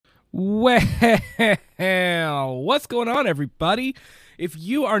Well, what's going on, everybody? If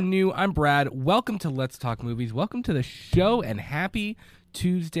you are new, I'm Brad. Welcome to Let's Talk Movies. Welcome to the show, and happy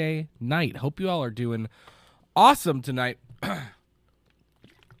Tuesday night. Hope you all are doing awesome tonight.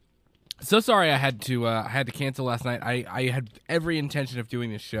 So sorry I had to cancel last night. I had every intention of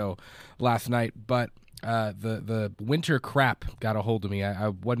doing this show last night, but the winter crap got a hold of me. I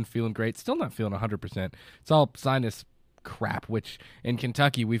wasn't feeling great. Still not feeling 100%. It's all sinus crap, which in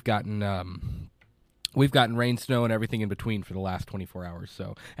Kentucky we've gotten rain, snow, and everything in between for the last 24 hours.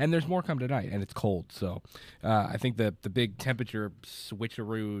 So, and there's more come tonight, and it's cold. So, I think the big temperature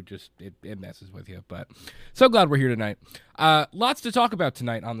switcheroo just it messes with you. But so glad we're here tonight. Lots to talk about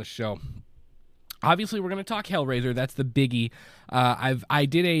tonight on the show. Obviously, we're going to talk Hellraiser. That's the biggie. I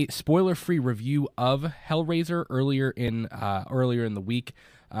did a spoiler-free review of Hellraiser earlier in the week.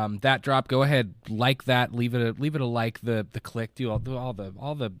 That dropped. Go ahead, like that. Leave it a like. The click. Do all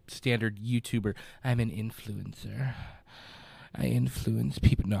the standard YouTuber. I'm an influencer. I influence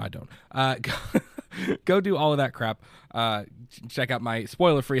people. No, I don't. Go do all of that crap. Check out my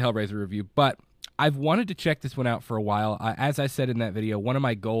spoiler-free Hellraiser review. But I've wanted to check this one out for a while. As I said in that video, one of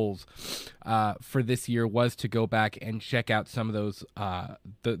my goals for this year was to go back and check out some of those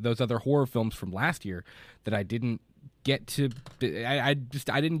other horror films from last year that I didn't get to. I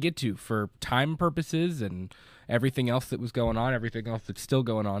didn't get to for time purposes and everything else that was going on, everything else that's still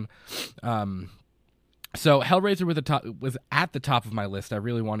going on. So Hellraiser was at the top of my list. I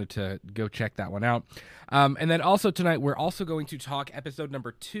really wanted to go check that one out. And then also tonight, we're also going to talk episode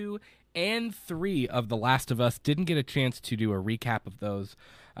number 2 and 3 of The Last of Us. Didn't get a chance to do a recap of those.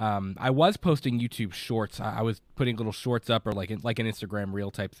 I was posting YouTube shorts. I was putting little shorts up, or like an Instagram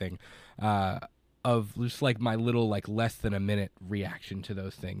reel type thing, of just like my little less than a minute reaction to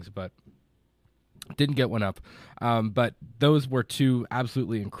those things, but didn't get one up. But those were 2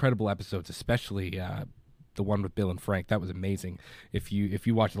 absolutely incredible episodes, especially the one with Bill and Frank. That was amazing. If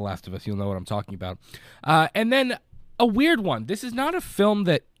you watch The Last of Us, you'll know what I'm talking about. And then a weird one. This is not a film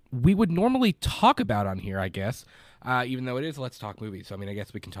that we would normally talk about on here, I guess, even though it is Let's Talk Movies. So, I mean, I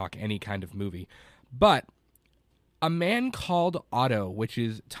guess we can talk any kind of movie. But A Man Called Otto, which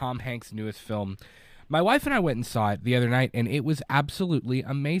is Tom Hanks' newest film, my wife and I went and saw it the other night, and it was absolutely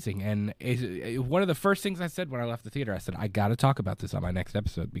amazing. And one of the first things I said when I left the theater, I said, I got to talk about this on my next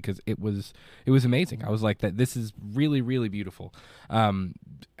episode, because it was amazing. I was like, that this is really, really beautiful. A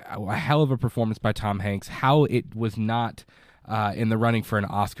hell of a performance by Tom Hanks. How it was not in the running for an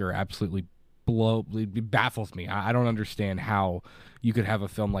Oscar absolutely baffles me. I don't understand how you could have a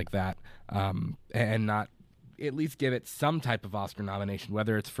film like that and not at least give it some type of Oscar nomination,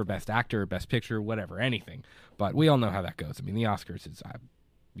 whether it's for Best Actor, Best Picture, whatever, anything. But we all know how that goes. I mean, the Oscars is,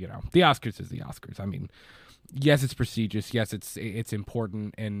 the Oscars is the Oscars. I mean, yes, it's prestigious. Yes, it's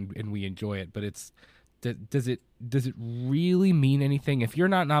important, and we enjoy it. But does it really mean anything? If you're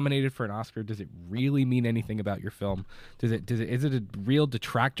not nominated for an Oscar, does it really mean anything about your film? Is it a real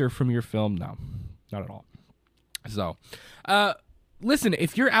detractor from your film? No, not at all. So, listen,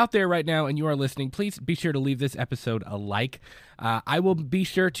 if you're out there right now and you are listening, please be sure to leave this episode a like. I will be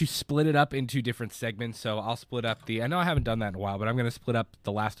sure to split it up into different segments. So I'll split up I know I haven't done that in a while, but I'm going to split up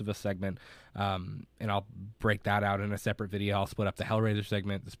the Last of Us segment, and I'll break that out in a separate video. I'll split up the Hellraiser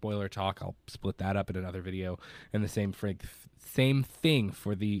segment, the spoiler talk. I'll split that up in another video, and the same thing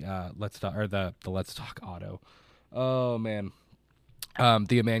for the Let's Talk Otto. Oh man,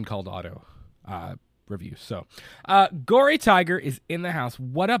 the A Man Called Otto review. So, Gory Tiger is in the house.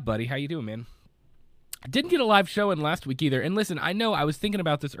 What up, buddy? How you doing, man? Didn't get a live show in last week either. And listen, I know I was thinking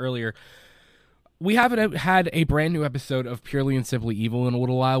about this earlier. We haven't had a brand new episode of Purely and Simply Evil in a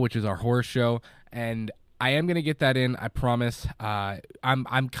little while, which is our horror show, and I am gonna get that in. I promise.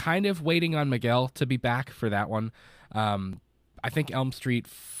 I'm kind of waiting on Miguel to be back for that one. I think Elm Street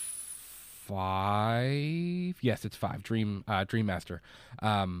 5. Yes, it's 5. Dream Master.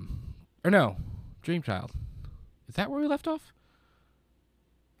 Or no. Dream Child. Is that where we left off?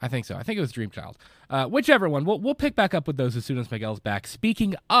 I think so. I think it was Dream Child. Whichever one. We'll pick back up with those as soon as Miguel's back.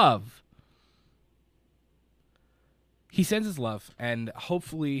 Speaking of, he sends his love, and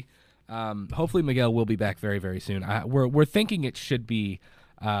hopefully Miguel will be back very, very soon. We're thinking it should be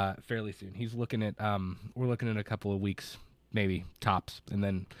fairly soon. He's looking at we're looking at a couple of weeks, maybe tops, and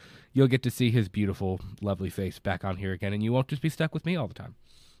then you'll get to see his beautiful, lovely face back on here again, and you won't just be stuck with me all the time,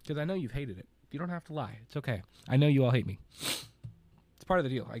 because I know you've hated it. You don't have to lie. It's okay. I know you all hate me. It's part of the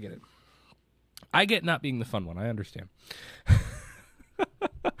deal. I get it. I get not being the fun one. I understand.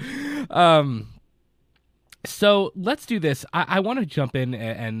 So let's do this. I want to jump in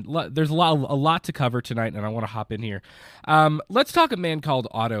there's a lot to cover tonight, and I want to hop in here. Let's talk A Man Called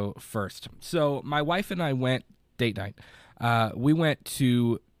Otto first. So my wife and I went date night. We went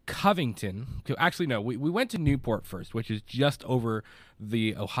to Covington. Actually, no, we went to Newport first, which is just over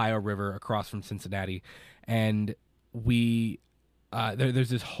the Ohio River across from Cincinnati, and we there's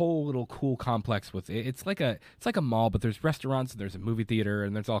this whole little cool complex with it's like a mall, but there's restaurants, and there's a movie theater,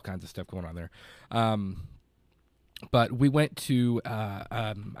 and there's all kinds of stuff going on there. But we went to they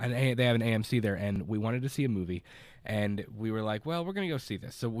have an AMC there, and we wanted to see a movie, and we were like, well, we're gonna go see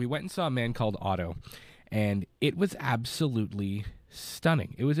this. So we went and saw A Man Called Otto, and it was absolutely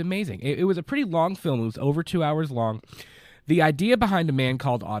stunning. It was amazing. It was a pretty long film. It was over 2 hours long. The idea behind A Man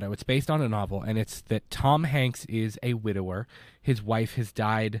Called Otto, it's based on a novel, and it's that Tom Hanks is a widower. His wife has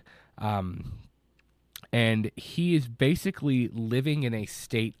died, and he is basically living in a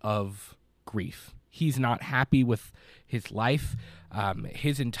state of grief. He's not happy with his life.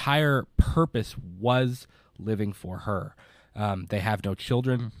 His entire purpose was living for her. They have no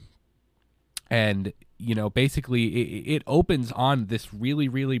children. And, basically it opens on this really,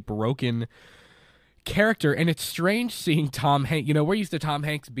 really broken character. And it's strange seeing Tom Hanks. We're used to Tom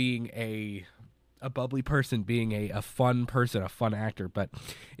Hanks being a bubbly person, being a fun person, a fun actor. But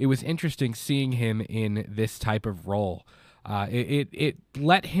it was interesting seeing him in this type of role. It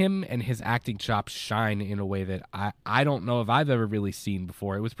let him and his acting chops shine in a way that I don't know if I've ever really seen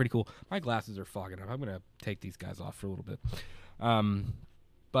before. It was pretty cool. My glasses are fogging up. I'm going to take these guys off for a little bit.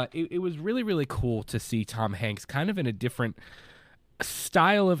 But it was really, really cool to see Tom Hanks kind of in a different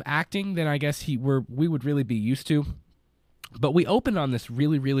style of acting than I guess we would really be used to. But we opened on this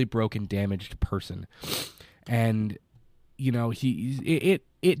really, really broken, damaged person. And,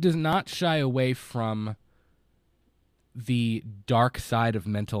 it does not shy away from the dark side of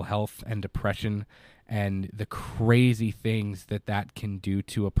mental health and depression and the crazy things that can do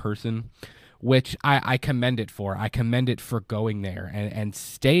to a person, which I commend it for. I commend it for going there and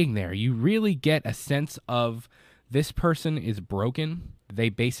staying there. You really get a sense of this person is broken. They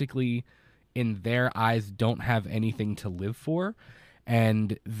basically, in their eyes, don't have anything to live for,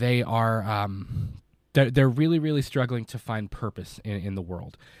 and they are they're really, really struggling to find purpose in the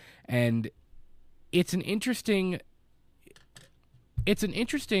world. And it's an interesting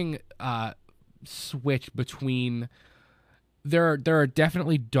switch between there are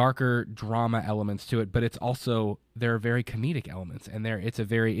definitely darker drama elements to it, but there are very comedic elements, and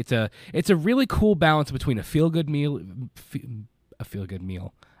it's a really cool balance between a feel good meal.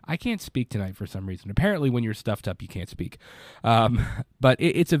 I can't speak tonight for some reason. Apparently, when you're stuffed up, you can't speak. But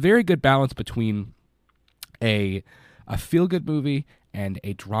it's a very good balance between a feel good movie and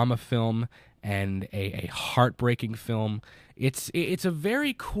a drama film and a heartbreaking film. It's a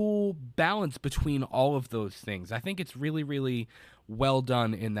very cool balance between all of those things. I think it's really, really well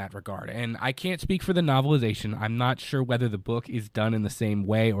done in that regard. And I can't speak for the novelization. I'm not sure whether the book is done in the same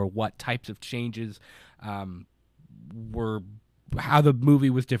way or what types of changes were, how the movie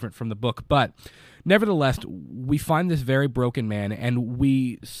was different from the book. But nevertheless, we find this very broken man, and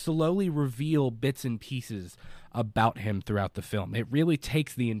we slowly reveal bits and pieces about him throughout the film. It really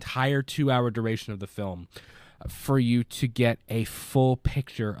takes the entire 2 hour duration of the film for you to get a full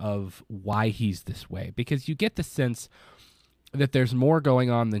picture of why he's this way, because you get the sense that there's more going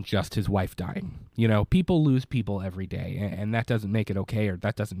on than just his wife dying. People lose people every day, and that doesn't make it okay, or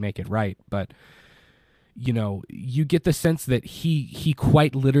that doesn't make it right. But you get the sense that he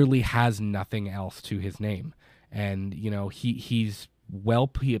quite literally has nothing else to his name. And, he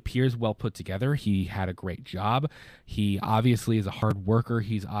appears well put together. He had a great job. He obviously is a hard worker.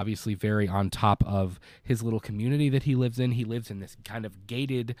 He's obviously very on top of his little community that he lives in. He lives in this kind of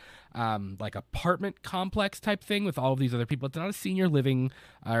gated, like apartment complex type thing with all of these other people. It's not a senior living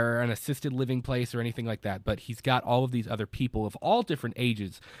or an assisted living place or anything like that, but he's got all of these other people of all different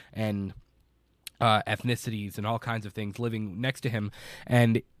ages and ethnicities and all kinds of things living next to him.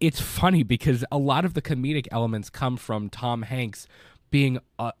 And it's funny because a lot of the comedic elements come from Tom Hanks being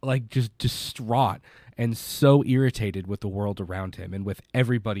just distraught and so irritated with the world around him and with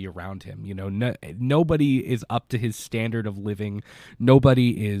everybody around him. Nobody is up to his standard of living.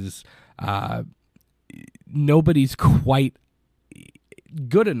 Nobody's quite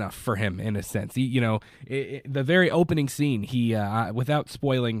good enough for him in a sense. The very opening scene, he without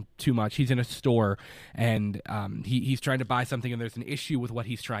spoiling too much, he's in a store and he's trying to buy something, and there's an issue with what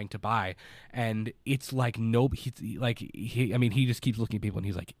he's trying to buy, and it's like he just keeps looking at people and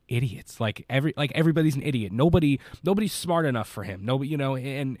he's like, idiots, everybody's an idiot. Nobody's smart enough for him. Nobody,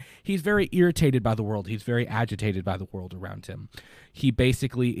 and he's very irritated by the world. He's very agitated by the world around him. He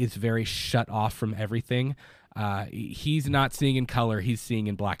basically is very shut off from everything. He's not seeing in color, he's seeing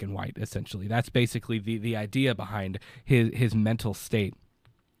in black and white, essentially. That's basically the idea behind his mental state.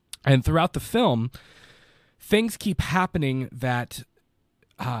 And throughout the film, things keep happening that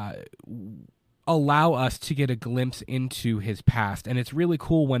allow us to get a glimpse into his past. And it's really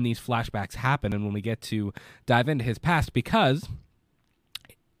cool when these flashbacks happen and when we get to dive into his past, because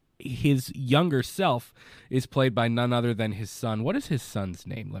his younger self is played by none other than his son. What is his son's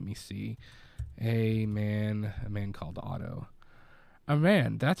name? Let me see. A man called Otto. A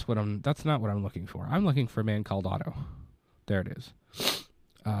man. That's not what I'm looking for. I'm looking for a man called Otto. There it is.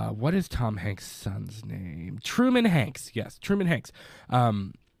 What is Tom Hanks' son's name? Truman Hanks. Yes, Truman Hanks.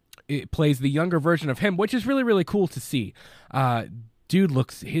 It plays the younger version of him, which is really, really cool to see.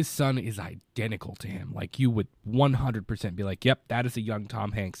 His son is identical to him. Like, you would 100% be like, yep, that is a young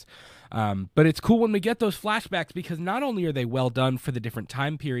Tom Hanks. But it's cool when we get those flashbacks, because not only are they well done for the different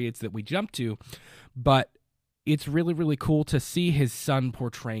time periods that we jump to, but it's really, really cool to see his son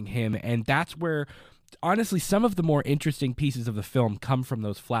portraying him. And that's where, honestly, some of the more interesting pieces of the film come from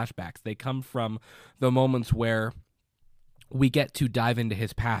those flashbacks. They come from the moments where we get to dive into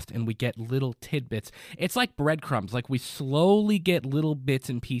his past and we get little tidbits. It's like breadcrumbs. Like, we slowly get little bits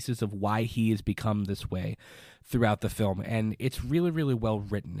and pieces of why he has become this way throughout the film. And it's really, really well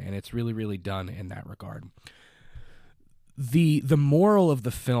written, and it's really, really done in that regard. The moral of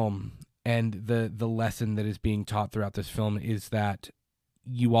the film and the lesson that is being taught throughout this film is that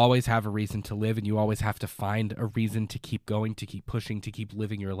you always have a reason to live, and you always have to find a reason to keep going, to keep pushing, to keep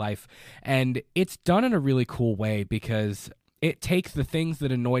living your life. And it's done in a really cool way, because it takes the things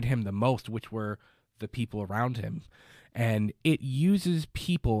that annoyed him the most, which were the people around him, and it uses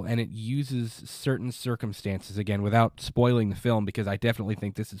people and it uses certain circumstances, again, without spoiling the film, because I definitely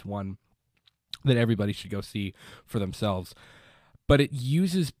think this is one that everybody should go see for themselves. But it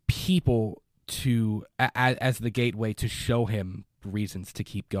uses people as the gateway to show him reasons to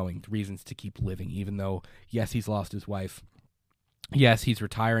keep going, reasons to keep living, even though, yes, he's lost his wife. Yes, he's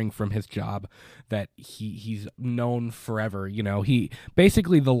retiring from his job that he's known forever. He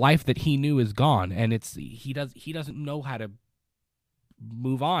basically, the life that he knew is gone, and he doesn't know how to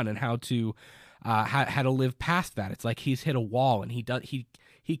move on and how to live past that. It's like he's hit a wall, and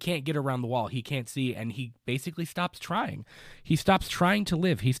he can't get around the wall. He can't see, and he basically stops trying. He stops trying to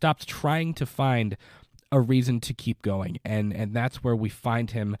live. He stops trying to find a reason to keep going, and that's where we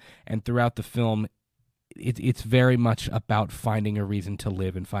find him. And throughout the film, it's very much about finding a reason to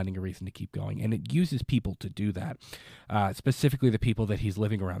live and finding a reason to keep going. And it uses people to do that, specifically the people that he's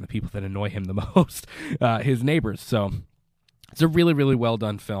living around, the people that annoy him the most, his neighbors. So it's a really, really well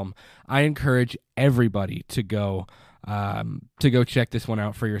done film. I encourage everybody to go check this one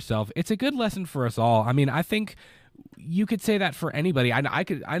out for yourself. It's a good lesson for us all. I mean, I think you could say that for anybody. I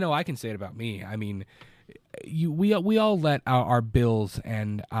know I can say it about me. I mean, we all let our bills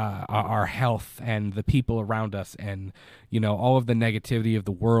and our health and the people around us and all of the negativity of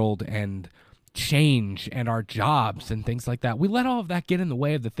the world and change and our jobs and things like that. We let all of that get in the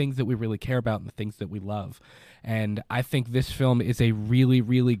way of the things that we really care about and the things that we love. And I think this film is a really,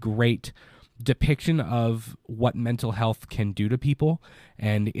 really great depiction of what mental health can do to people,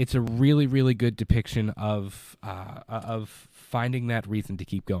 and it's a really, really good depiction of finding that reason to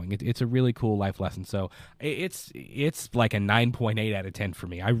keep going. It's a really cool life lesson. So it's like a 9.8 out of 10 for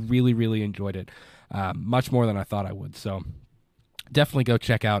me. I really, really enjoyed it, much more than I thought I would. So definitely go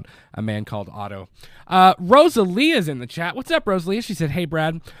check out A Man Called Otto. Rosalia's in the chat. What's up, Rosalia? She said, hey,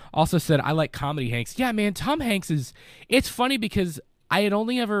 Brad. Also said, I like comedy Hanks. Yeah, man, Tom Hanks it's funny because I had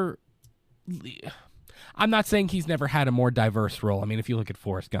only ever... I'm not saying he's never had a more diverse role. I mean, if you look at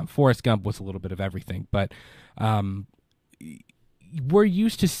Forrest Gump was a little bit of everything, but we're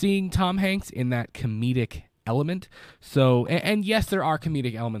used to seeing Tom Hanks in that comedic element. So, and yes, there are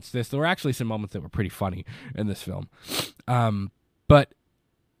comedic elements to this. There were actually some moments that were pretty funny in this film. But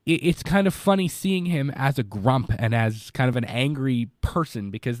it's kind of funny seeing him as a grump and as kind of an angry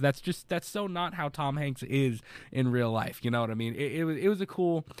person, because that's so not how Tom Hanks is in real life. You know what I mean? It was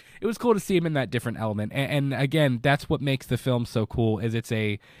cool to see him in that different element. And again, that's what makes the film so cool, is it's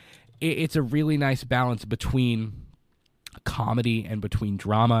a really nice balance between comedy and between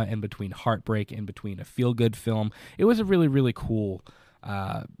drama and between heartbreak and between a feel-good film. It was a really, really cool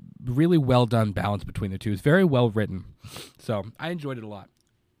Really well done balance between the two. It's very well written. So I enjoyed it a lot.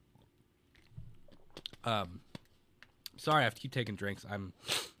 Sorry, I have to keep taking drinks. I'm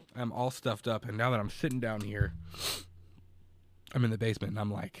all stuffed up, and now that I'm sitting down here, I'm in the basement, and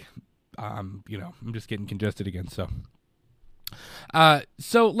I'm like, I'm just getting congested again. So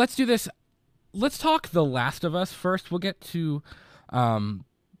let's do this. Let's talk The Last of Us first. We'll get to,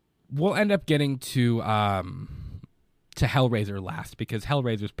 we'll end up getting to Hellraiser last, because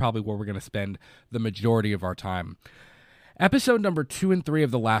Hellraiser is probably where we're going to spend the majority of our time. Episode number 2 and 3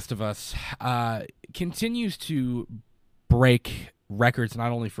 of The Last of Us continues to break records,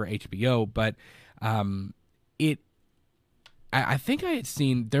 not only for HBO, but I think I had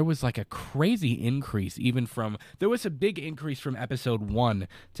seen there was like a crazy increase there was a big increase from episode 1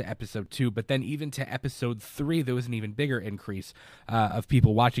 to episode 2, but then even to episode 3, there was an even bigger increase of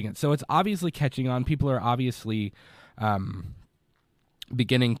people watching it. So it's obviously catching on. People are obviously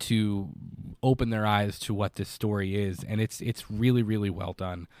beginning to open their eyes to what this story is, and it's really, really well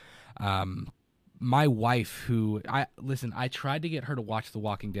done. My wife, I tried to get her to watch The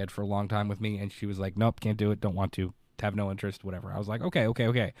Walking Dead for a long time with me, and she was like, nope, can't do it, don't want to, have no interest, whatever. I was like,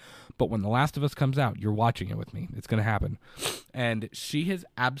 okay. But when The Last of Us comes out, you're watching it with me. It's going to happen. And she has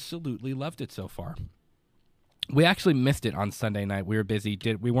absolutely loved it so far. We actually missed it on Sunday night. We were busy.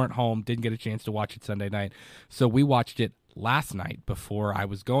 We weren't home, didn't get a chance to watch it Sunday night. So we watched it last night before I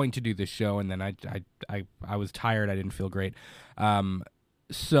was going to do this show, and then I was tired. I didn't feel great.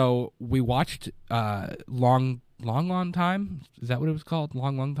 So we watched Long Time. Is that what it was called?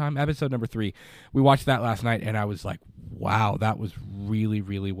 Long Time? Episode number 3. We watched that last night, and I was like, wow, that was really,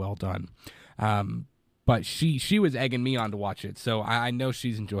 really well done. But she was egging me on to watch it, so I know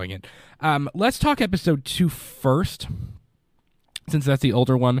she's enjoying it. Let's talk episode 2 first, since that's the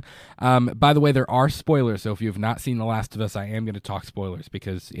older one. By the way, there are spoilers, so if you have not seen The Last of Us, I am going to talk spoilers,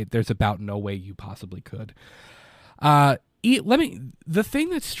 because there's about no way you possibly could. The thing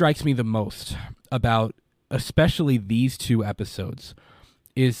that strikes me the most about especially these 2 episodes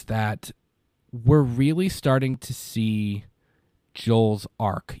is that we're really starting to see Joel's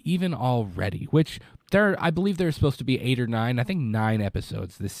arc, even already, which I believe there's supposed to be 8 or 9, I think 9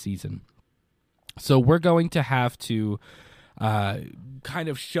 episodes this season. So we're going to have to kind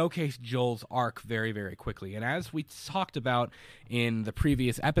of showcase Joel's arc very, very quickly. And as we talked about in the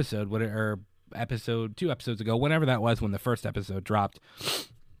previous episode, episode 2 episodes ago, whenever that was, when the first episode dropped,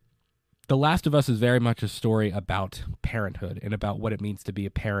 The Last of Us is very much a story about parenthood and about what it means to be a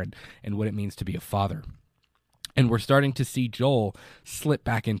parent and what it means to be a father. And we're starting to see Joel slip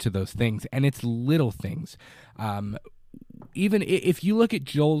back into those things, and it's little things. Even if you look at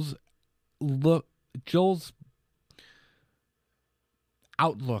Joel's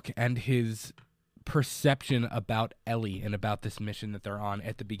outlook and his perception about Ellie and about this mission that they're on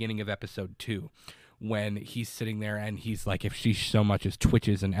at the beginning of episode 2, when he's sitting there and he's like, if she so much as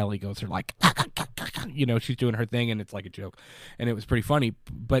twitches and Ellie goes, her like, she's doing her thing, and it's like a joke, and it was pretty funny.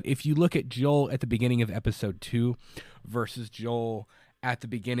 But if you look at Joel at the beginning of episode 2 versus Joel at the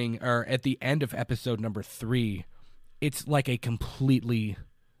beginning or at the end of episode number 3, it's like a completely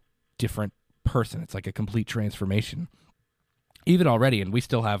different person. It's like a complete transformation. Even already, and we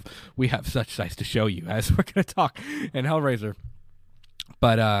have such sights to show you as we're going to talk in Hellraiser.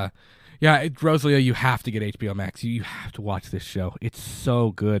 But yeah, Rosalia, you have to get HBO Max. You have to watch this show. It's so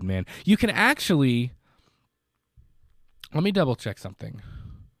good, man. You can actually, let me double check something.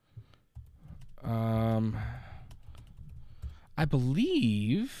 I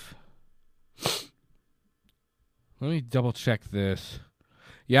believe, let me double check this.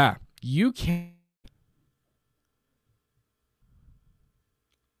 Yeah, you can.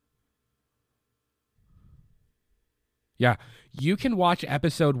 Yeah, you can watch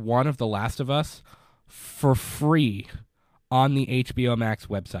episode 1 of The Last of Us for free on the HBO Max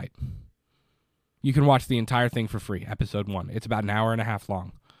website. You can watch the entire thing for free, episode 1. It's about an hour and a half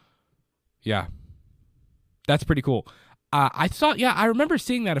long. Yeah. That's pretty cool. I remember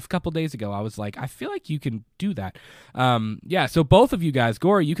seeing that a couple days ago. I was like, I feel like you can do that. Yeah, so both of you guys,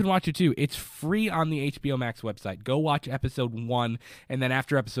 Gory, you can watch it too. It's free on the HBO Max website. Go watch episode 1, and then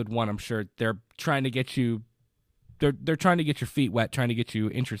after episode 1, I'm sure they're trying to get you they're trying to get your feet wet, trying to get you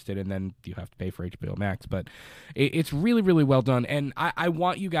interested, and then you have to pay for HBO Max. But it's really, really well done. And I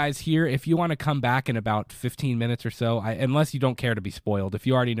want you guys here, if you want to come back in about 15 minutes or so, unless you don't care to be spoiled. If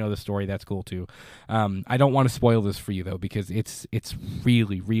you already know the story, that's cool too. I don't want to spoil this for you though, because it's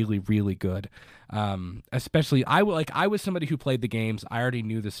really, really, really good. Especially I was somebody who played the games. I already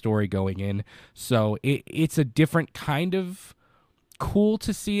knew the story going in, so it's a different kind of cool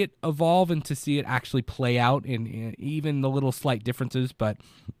to see it evolve and to see it actually play out in even the little slight differences, but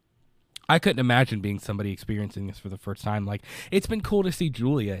I couldn't imagine being somebody experiencing this for the first time. Like, it's been cool to see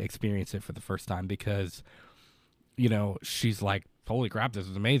Julia experience it for the first time because, you know, she's like, holy crap, this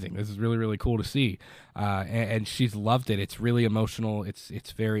is amazing. This is really, really cool to see. And she's loved it. It's really emotional. It's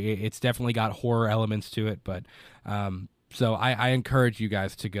definitely got horror elements to it, but so I encourage you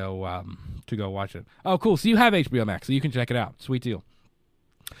guys to go watch it. Oh, cool. So you have HBO Max, so you can check it out. Sweet deal.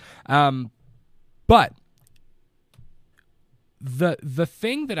 But the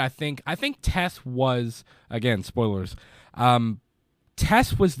thing that I think Tess was, again, spoilers.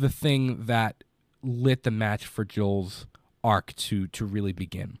 Tess was the thing that lit the match for Joel's arc to really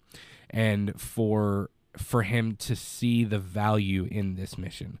begin, and for him to see the value in this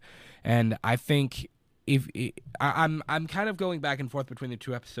mission. And I think I'm kind of going back and forth between the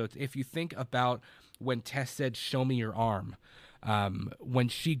two episodes. If you think about when Tess said, "Show me your arm," when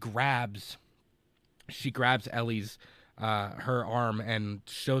she grabs Ellie's her arm and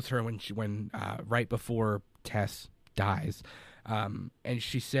shows her when right before Tess dies. And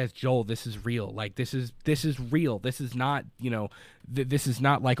she says, "Joel, this is real. Like, this is real. This is not, you know, this is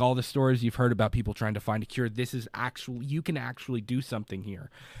not like all the stories you've heard about people trying to find a cure. This is actual. You can actually do something here."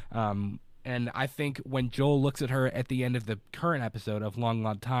 And I think when Joel looks at her at the end of the current episode of Long,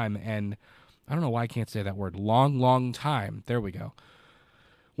 Long Time, and I don't know why I can't say that word, Long, Long Time. There we go.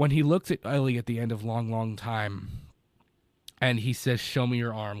 When he looks at Ellie at the end of Long, Long Time, and he says, "Show me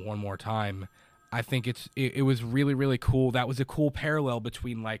your arm one more time," I think it was really, really cool. That was a cool parallel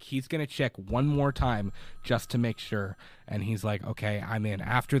between, like, he's going to check one more time just to make sure. And he's like, okay, I'm in.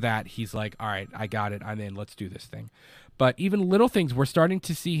 After that, he's like, all right, I got it. I'm in. Let's do this thing. But even little things, we're starting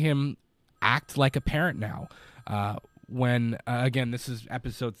to see him act like a parent now. When, again, this is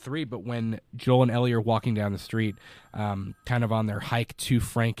episode 3, but when Joel and Ellie are walking down the street, kind of on their hike to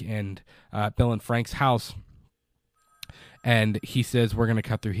Frank and Bill and Frank's house, and he says, "We're going to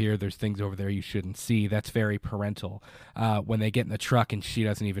cut through here. There's things over there you shouldn't see." That's very parental. When they get in the truck and she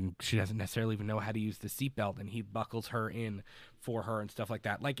doesn't necessarily even know how to use the seatbelt, and he buckles her in for her and stuff like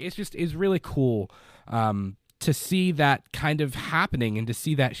that. Like, it's really cool to see that kind of happening and to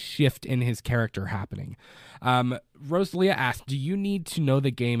see that shift in his character happening. Rosalia asked, "Do you need to know the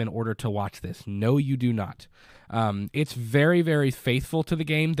game in order to watch this?" No, you do not. It's very, very faithful to the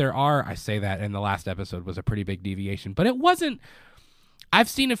game. I say that, and the last episode was a pretty big deviation, but it wasn't. I've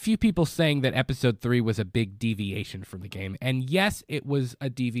seen a few people saying that episode 3 was a big deviation from the game. And yes, it was a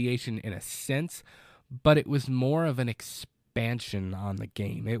deviation in a sense, but it was more of an expansion on the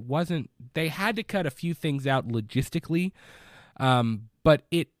game. It wasn't, they had to cut a few things out logistically, but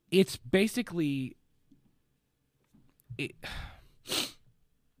it's basically,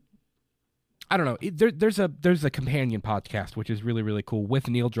 I don't know. There's a companion podcast, which is really, really cool, with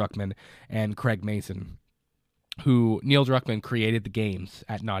Neil Druckmann and Craig Mazin, who Neil Druckmann created the games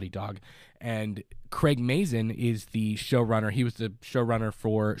at Naughty Dog. And Craig Mazin is the showrunner. He was the showrunner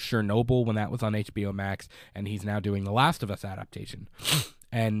for Chernobyl when that was on HBO Max, and he's now doing the Last of Us adaptation.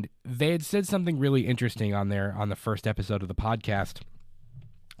 And they had said something really interesting on the first episode of the podcast,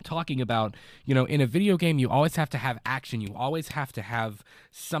 talking about, you know, in a video game, you always have to have action. You always have to have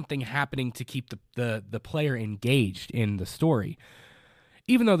something happening to keep the player engaged in the story,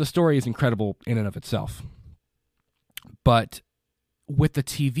 even though the story is incredible in and of itself. But with the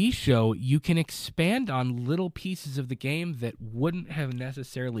TV show, you can expand on little pieces of the game that wouldn't have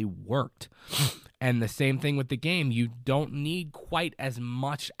necessarily worked. And the same thing with the game. You don't need quite as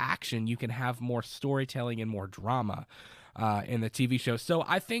much action. You can have more storytelling and more drama in the TV show. So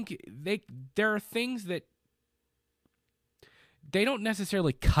I think there are things that they don't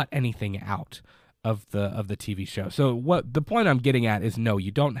necessarily cut anything out of the TV show. So what the point I'm getting at is, no,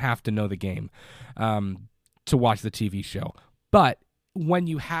 you don't have to know the game to watch the TV show. But when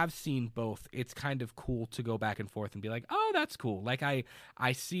you have seen both, it's kind of cool to go back and forth and be like, oh, that's cool. Like, I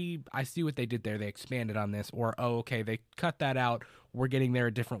see what they did there. They expanded on this, or, oh, okay, they cut that out. We're getting there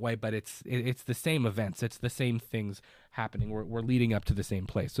a different way, but it's the same events. It's the same things happening. We're leading up to the same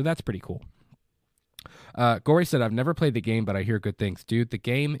place. So that's pretty cool. Gory said, "I've never played the game, but I hear good things." Dude, the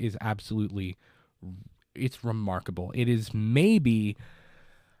game is absolutely, it's remarkable. It is maybe,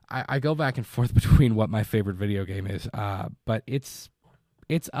 I go back and forth between what my favorite video game is, but it's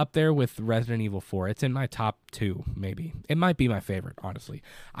up there with Resident Evil 4. It's in my top 2, maybe. It might be my favorite, honestly.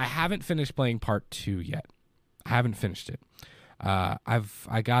 I haven't finished playing part 2 yet. I haven't finished it.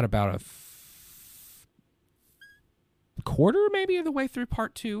 I got about a quarter maybe of the way through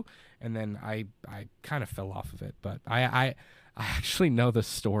part 2, and then I kind of fell off of it. But I actually know the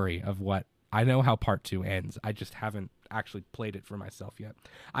story of what, I know how part 2 ends. I just haven't actually played it for myself yet.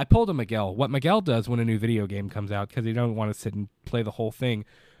 I pulled a Miguel. What Miguel does when a new video game comes out, because he don't want to sit and play the whole thing,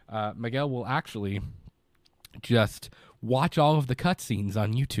 Miguel will actually just watch all of the cutscenes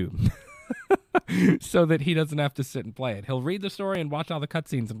on YouTube. So that he doesn't have to sit and play it. He'll read the story and watch all the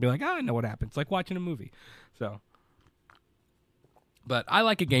cutscenes and be like, I know what happens. It's like watching a movie. So, but I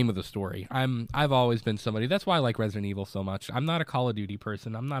like a game with a story. I've always been somebody. That's why I like Resident Evil so much. I'm not a Call of Duty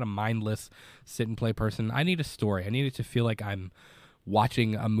person. I'm not a mindless sit and play person. I need a story. I need it to feel like I'm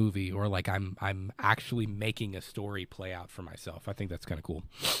watching a movie, or like I'm actually making a story play out for myself. I think that's kind of cool.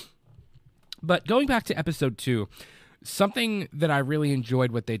 But going back to episode 2, something that I really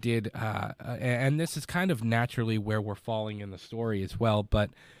enjoyed what they did, and this is kind of naturally where we're falling in the story as well,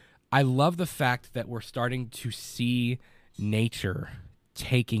 but I love the fact that we're starting to see nature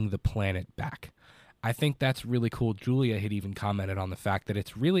taking the planet back. I think that's really cool. Julia had even commented on the fact that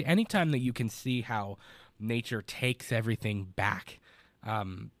it's really, anytime that you can see how nature takes everything back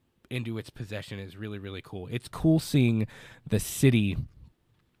into its possession is really, really cool. It's cool seeing the city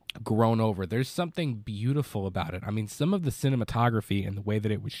grown over. There's something beautiful about it. I mean, some of the cinematography and the way that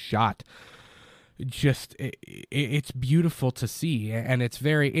it was shot, just it's beautiful to see, and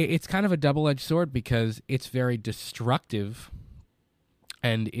it's kind of a double-edged sword, because it's very destructive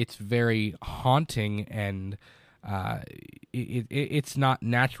and it's very haunting, and it's not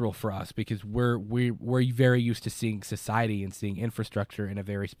natural for us, because we're very used to seeing society and seeing infrastructure in a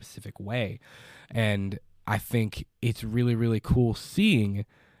very specific way. And I think it's really, really cool seeing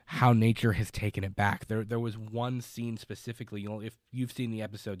how nature has taken it back. There was one scene specifically, if you've seen the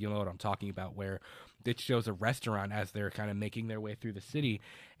episode, you'll know what I'm talking about, where it shows a restaurant as they're kind of making their way through the city,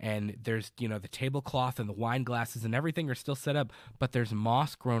 and there's, the tablecloth and the wine glasses and everything are still set up, but there's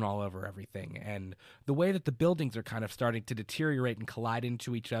moss grown all over everything, and the way that the buildings are kind of starting to deteriorate and collide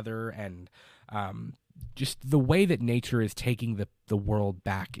into each other, and just the way that nature is taking the world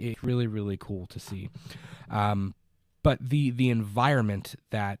back, it's really, really cool to see. But the environment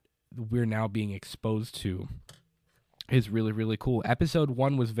that we're now being exposed to is really, really cool. Episode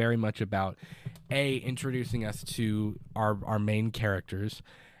 1 was very much about introducing us to our main characters,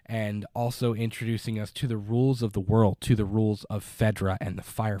 and also introducing us to the rules of the world, to the rules of Fedra and the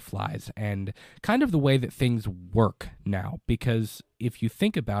Fireflies, and kind of the way that things work now. Because if you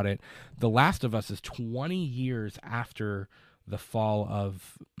think about it, The Last of Us is 20 years after the fall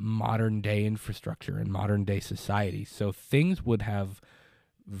of modern day infrastructure and modern day society. So things would have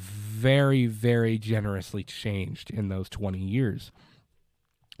very, very generously changed in those 20 years.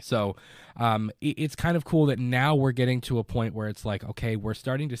 So it's kind of cool that now we're getting to a point where it's like, okay, we're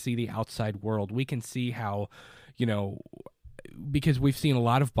starting to see the outside world. We can see how, because we've seen a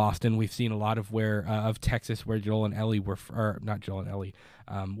lot of Boston, we've seen a lot of of Texas, where Joel and Ellie were, or not Joel and Ellie,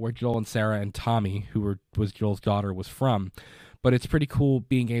 where Joel and Sarah and Tommy, who was Joel's daughter, was from. But it's pretty cool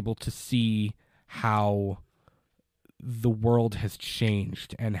being able to see how the world has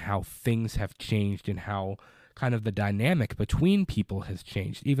changed, and how things have changed, and how kind of the dynamic between people has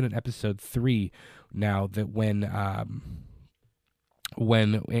changed. Even in episode 3 now, that when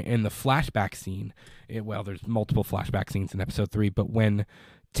in the flashback scene, there's multiple flashback scenes in episode 3, but when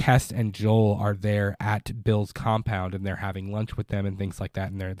Tess and Joel are there at Bill's compound and they're having lunch with them and things like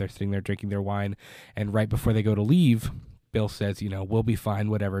that, and they're sitting there drinking their wine, and right before they go to leave, Bill says, we'll be fine,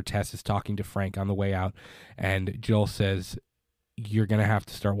 whatever. Tess is talking to Frank on the way out, and Joel says, you're going to have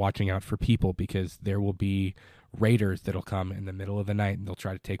to start watching out for people, because there will be raiders that'll come in the middle of the night, and they'll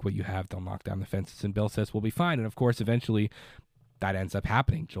try to take what you have. They'll knock down the fences. And Bill says, we'll be fine. And of course, eventually that ends up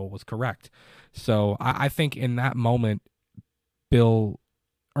happening. Joel was correct. So I think in that moment, Bill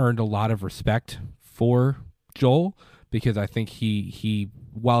earned a lot of respect for Joel, because I think he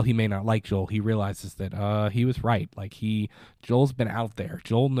while he may not like Joel, he realizes that he was right. Like, Joel's been out there.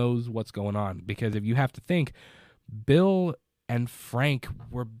 Joel knows what's going on, because if you have to think, Bill and Frank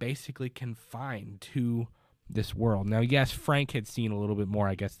were basically confined to this world. Now, yes, Frank had seen a little bit more,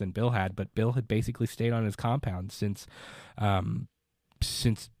 I guess, than Bill had, but Bill had basically stayed on his compound since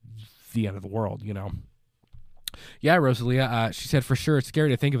the end of the world, Yeah, Rosalia, she said, for sure, it's scary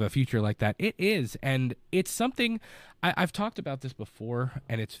to think of a future like that. It is, and it's something, I've talked about this before,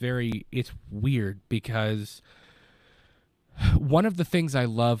 and it's weird, because one of the things I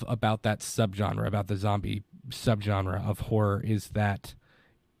love about that subgenre, about the zombie subgenre of horror, is that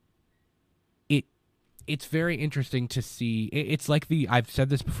it's very interesting to see. It's like I've said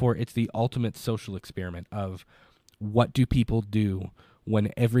this before, it's the ultimate social experiment of what do people do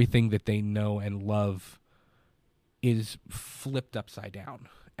when everything that they know and love is flipped upside down.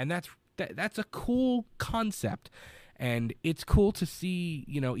 And that's a cool concept. And it's cool to see,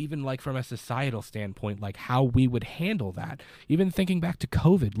 even like from a societal standpoint, like how we would handle that. Even thinking back to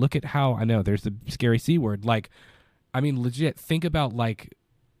COVID, look at how, I know there's the scary C word. Like, I mean, legit, think about like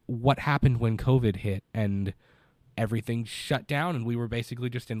what happened when COVID hit and everything shut down and we were basically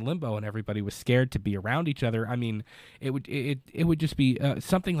just in limbo and everybody was scared to be around each other. I mean, it would just be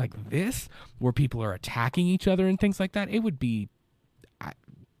something like this where people are attacking each other and things like that. It would be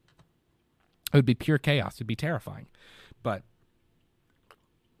pure chaos. It'd be terrifying. But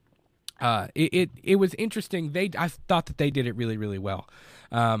it was interesting. I thought that they did it really, really well.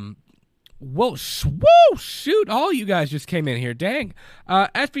 Whoa, shoot, all you guys just came in here. Dang.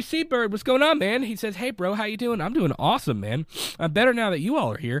 SBC Bird, what's going on, man? He says, hey, bro, how you doing? I'm doing awesome, man. I'm better now that you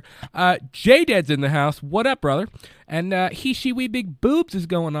all are here. J-Dead's in the house. What up, brother? And he, she, we, big boobs is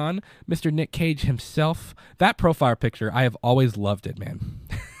going on. Mr. Nick Cage himself. That profile picture, I have always loved it, man.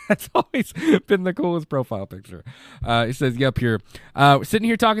 That's always been the coolest profile picture. He says, yep, here. We're sitting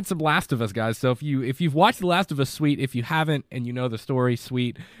here talking some Last of Us, guys. So if you've watched The Last of Us, sweet. If you haven't and you know the story,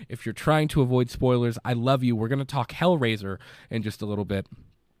 sweet. If you're trying to avoid spoilers, I love you. We're going to talk Hellraiser in just a little bit.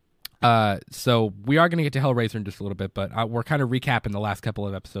 So we are going to get to Hellraiser in just a little bit, but we're kind of recapping the last couple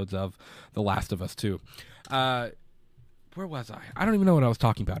of episodes of The Last of Us 2. Where was I? I don't even know what I was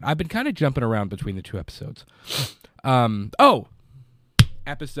talking about. I've been kind of jumping around between the two episodes.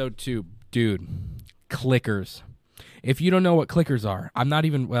 Episode 2, dude, clickers. If you don't know what clickers are, I'm not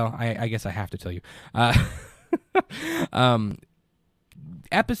even, well, I guess I have to tell you.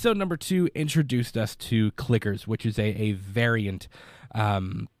 Episode number 2 introduced us to clickers, which is a variant,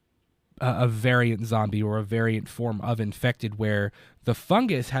 a variant zombie or a variant form of infected where the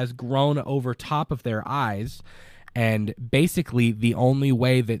fungus has grown over top of their eyes, and basically the only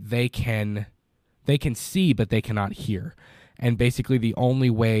way that they can see but they cannot hear. And basically the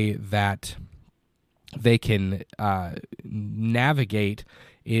only way that they can navigate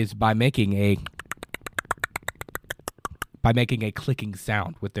is by making a clicking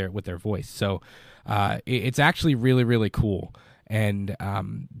sound with their voice. So it's actually really, really cool. And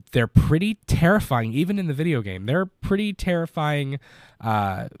they're pretty terrifying, even in the video game. They're pretty terrifying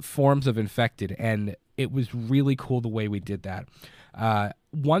forms of infected, and it was really cool the way we did that.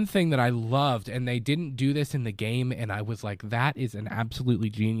 One thing that I loved, and they didn't do this in the game, and I was like, that is an absolutely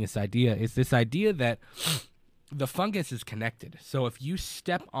genius idea, is this idea that the fungus is connected. So if you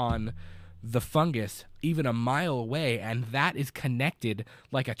step on the fungus even a mile away, and that is connected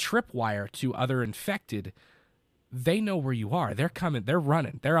like a tripwire to other infected, they know where you are. They're coming, they're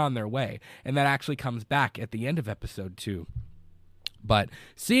running, they're on their way. And that actually comes back at the end of episode 2. But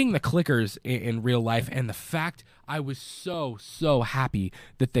seeing the clickers in real life, and the fact I was so happy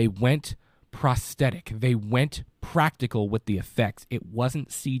that they went prosthetic. They went practical with the effects. It wasn't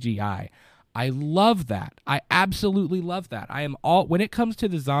CGI. I love that. I absolutely love that. When it comes to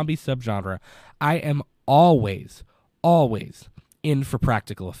the zombie subgenre, I am always in for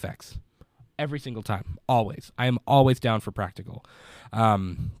practical effects. Every single time. Always. I am always down for practical.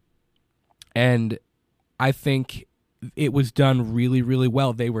 And I think it was done really, really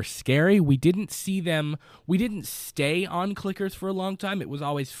well. They were scary. We didn't stay on clickers for a long time. It was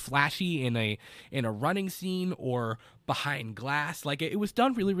always flashy in a running scene or behind glass. Like, it was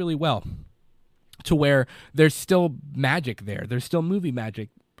done really, really well, to where there's still magic there. There's still movie magic.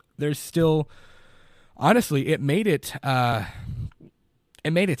 There's still, honestly, it made it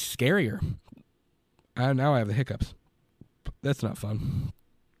scarier. Now I have the hiccups. That's not fun.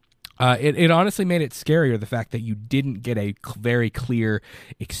 It honestly made it scarier, the fact that you didn't get a very clear,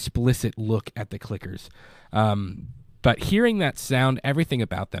 explicit look at the clickers. But hearing that sound, everything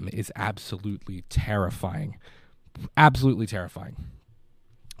about them is absolutely terrifying. Absolutely terrifying.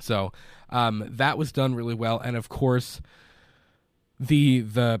 So that was done really well. And of course,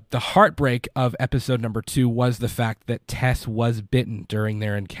 the heartbreak of episode number 2 was the fact that Tess was bitten during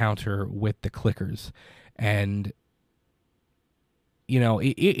their encounter with the clickers. And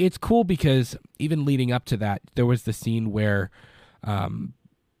it's cool because even leading up to that, there was the scene where,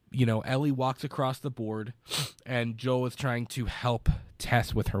 Ellie walks across the board and Joel is trying to help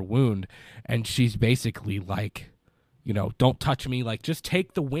Tess with her wound. And she's basically like, don't touch me. Like, just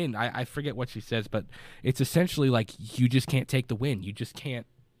take the win. I forget what she says, but it's essentially like, you just can't take the win. You just can't,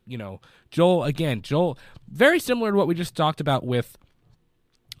 Joel, very similar to what we just talked about with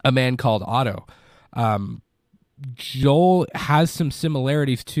A Man Called Otto. Joel has some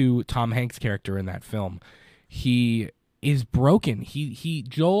similarities to Tom Hanks' character in that film. He is broken.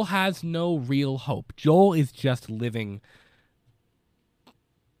 Joel has no real hope. Joel is just living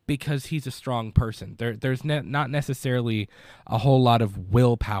because he's a strong person. There's not necessarily a whole lot of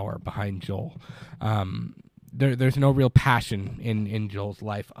willpower behind Joel. there's no real passion in Joel's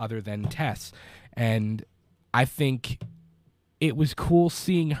life other than Tess. And I think it was cool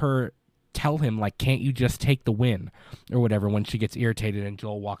seeing her tell him, like, can't you just take the win or whatever, when she gets irritated and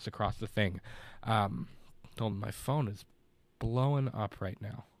Joel walks across the thing. My phone is blowing up right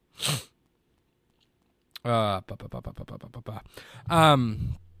now.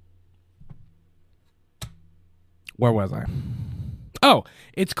 Where was I? Oh,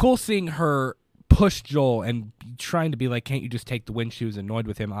 it's cool seeing her push Joel and trying to be like, can't you just take the win? She was annoyed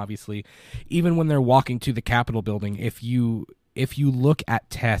with him, obviously. Even when they're walking to the Capitol building, if you look at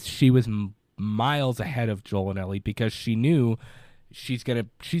Tess, she was miles ahead of Joel and Ellie, because she knew she's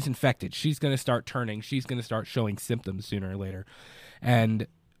infected. She's going to start turning. She's going to start showing symptoms sooner or later. And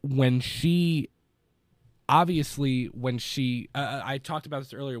when she... Obviously, when she, I talked about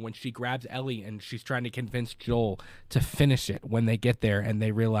this earlier, when she grabs Ellie and she's trying to convince Joel to finish it, when they get there and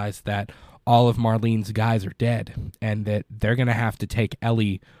they realize that all of Marlene's guys are dead and that they're going to have to take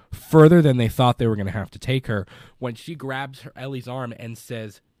Ellie further than they thought they were going to have to take her, when she grabs Ellie's arm and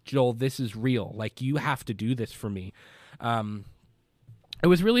says, Joel, this is real. Like, you have to do this for me. It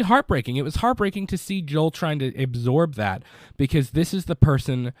was really heartbreaking. It was heartbreaking to see Joel trying to absorb that, because this is the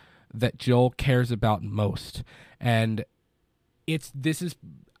person that Joel cares about most. And this is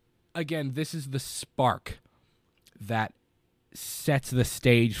the spark that sets the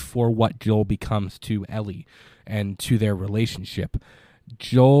stage for what Joel becomes to Ellie and to their relationship.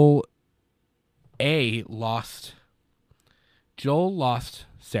 Joel lost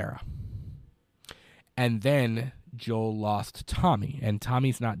Sarah. And then Joel lost Tommy, and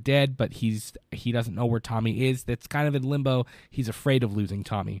Tommy's not dead, but he doesn't know where Tommy is. That's kind of in limbo. He's afraid of losing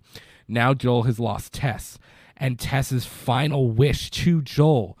Tommy. Now Joel has lost Tess, and Tess's final wish to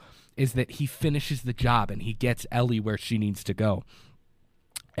Joel is that he finishes the job and he gets Ellie where she needs to go.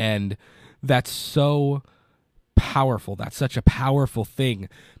 And that's so powerful. That's such a powerful thing,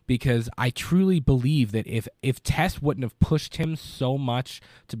 because I truly believe that if Tess wouldn't have pushed him so much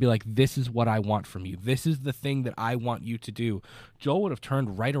to be like, this is what I want from you, this is the thing that I want you to do, Joel would have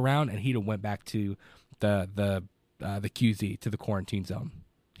turned right around and he'd have went back to the QZ, to the quarantine zone.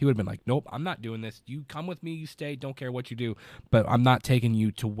 He would have been like, nope, I'm not doing this. You come with me, you stay, don't care what you do, but I'm not taking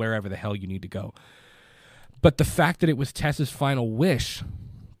you to wherever the hell you need to go. But the fact that it was Tess's final wish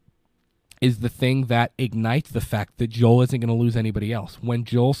is the thing that ignites the fact that Joel isn't going to lose anybody else. When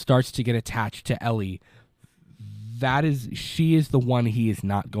Joel starts to get attached to Ellie, she is the one he is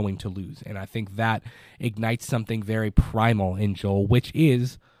not going to lose. And I think that ignites something very primal in Joel, which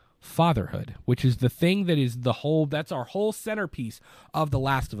is fatherhood, which is the thing that is that's our whole centerpiece of The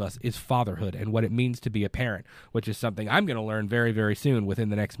Last of Us, is fatherhood and what it means to be a parent, which is something I'm going to learn very, very soon, within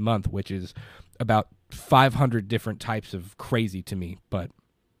the next month, which is about 500 different types of crazy to me, but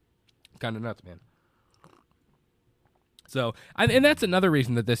kind of nuts, man. So, and that's another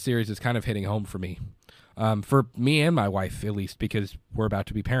reason that this series is kind of hitting home for me and my wife, at least, because we're about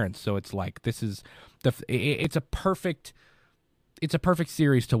to be parents. So it's like, this is it's a perfect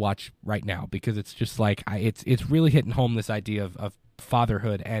series to watch right now, because it's just like, it's really hitting home this idea of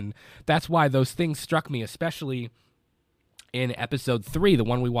fatherhood. And that's why those things struck me, especially in episode 3, the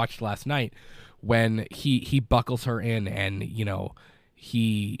one we watched last night, when he buckles her in, and, you know,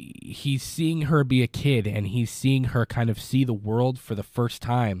 he's seeing her be a kid, and he's seeing her kind of see the world for the first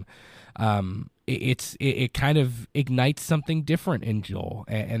time. It kind of ignites something different in Joel,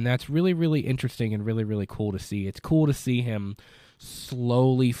 and that's really, really interesting and really, really cool to see. It's cool to see him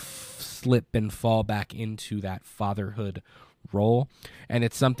slowly slip and fall back into that fatherhood role, and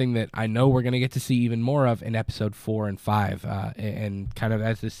it's something that I know we're going to get to see even more of in episode 4 and 5, and kind of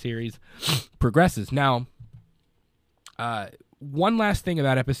as this series progresses. Now, one last thing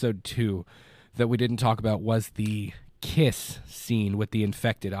about episode 2 that we didn't talk about was the kiss scene with the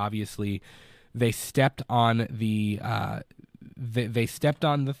infected. Obviously, they stepped on the they stepped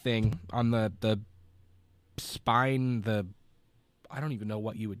on the thing, on the spine, I don't even know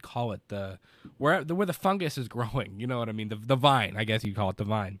what you would call it, where the fungus is growing, you know what I mean, the vine, I guess you call it the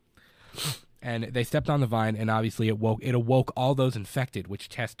vine. And they stepped on the vine, and obviously it awoke all those infected, which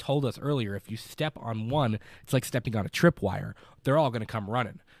Tess told us earlier. If you step on one, it's like stepping on a tripwire. They're all going to come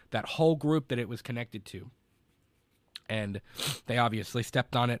running. That whole group that it was connected to. And they obviously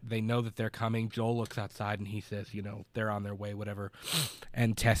stepped on it. They know that they're coming. Joel looks outside, and he says, you know, they're on their way, whatever.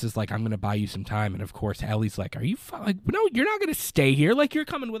 And Tess is like, I'm going to buy you some time. And, of course, Ellie's like, are you like, no, you're not going to stay here. Like, you're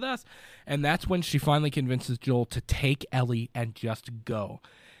coming with us. And that's when she finally convinces Joel to take Ellie and just go.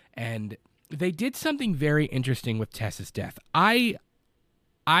 And they did something very interesting with Tess's death. I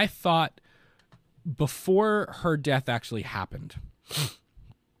thought before her death actually happened,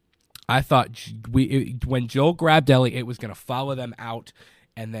 I thought when Joel grabbed Ellie, it was going to follow them out,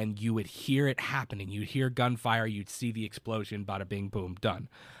 and then you would hear it happening. You'd hear gunfire. You'd see the explosion. Bada bing, boom, done.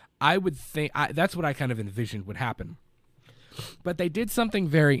 I would think that's what I kind of envisioned would happen. But they did something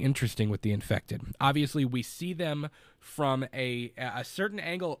very interesting with the infected. Obviously, we see them from a certain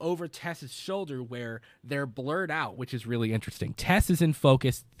angle over Tess's shoulder where they're blurred out, which is really interesting. Tess is in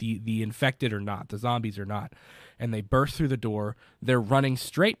focus. The infected are not. The zombies are not. And they burst through the door. They're running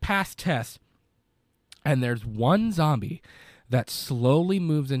straight past Tess. And there's one zombie that slowly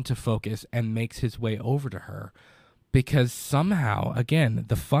moves into focus and makes his way over to her because somehow, again,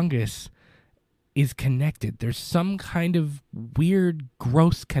 the fungus is connected. There's some kind of weird,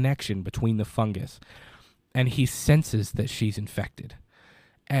 gross connection between the fungus, and he senses that she's infected.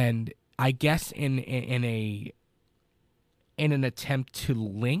 And I guess in an attempt to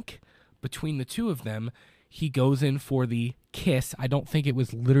link between the two of them, he goes in for the kiss. I don't think it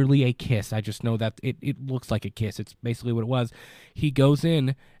was literally a kiss. I just know that it looks like a kiss. It's basically what it was. He goes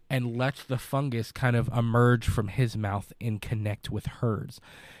in and lets the fungus kind of emerge from his mouth and connect with hers.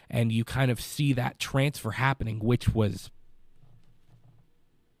 And you kind of see that transfer happening, which was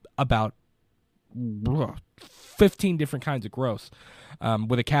about 15 different kinds of gross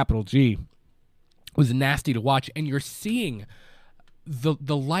with a capital G. It was nasty to watch. And you're seeing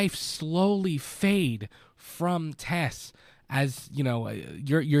the life slowly fade from Tess as, you know,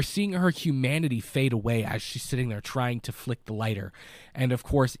 you're seeing her humanity fade away as she's sitting there trying to flick the lighter. And of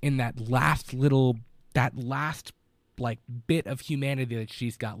course, in that last like bit of humanity that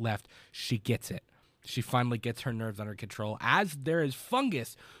she's got left, she gets it. She finally gets her nerves under control. As there is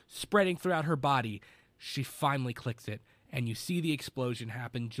fungus spreading throughout her body, she finally clicks it. And you see the explosion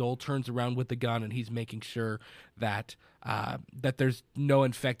happen. Joel turns around with the gun, and he's making sure that that there's no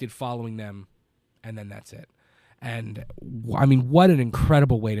infected following them. And then that's it. And, I mean, what an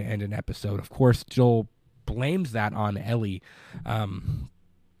incredible way to end an episode. Of course, Joel blames that on Ellie,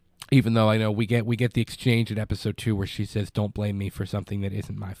 even though I know we get the exchange in episode 2 where she says, "Don't blame me for something that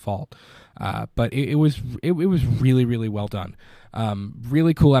isn't my fault." But it was really, really well done.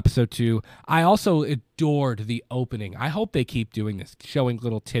 Really cool episode 2. I also adored the opening. I hope they keep doing this, showing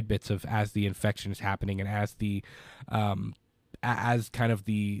little tidbits of as the infection is happening and as the as kind of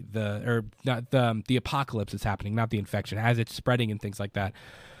the apocalypse is happening, not the infection, as it's spreading and things like that.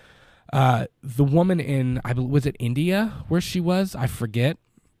 The woman in, was it India where she was? I forget.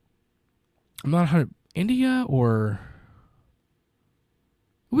 I'm not 100. India or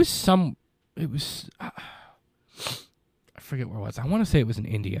I forget where it was. I want to say it was in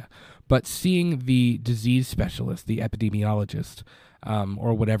India, but seeing the disease specialist, the epidemiologist,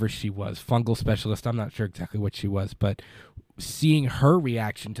 or whatever she was, fungal specialist, I'm not sure exactly what she was, but seeing her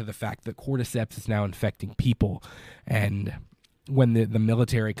reaction to the fact that cordyceps is now infecting people, and when the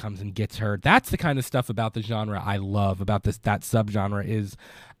military comes and gets her, that's the kind of stuff about the genre I love, about that subgenre, is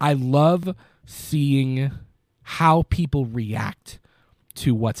I love seeing how people react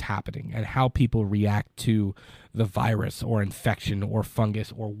to what's happening and how people react to the virus or infection or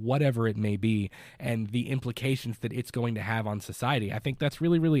fungus or whatever it may be, and the implications that it's going to have on society. I think that's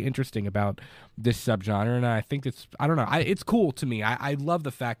really, really interesting about this subgenre, and I think it's cool to me. I love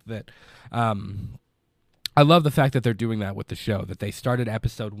the fact that they're doing that with the show, that they started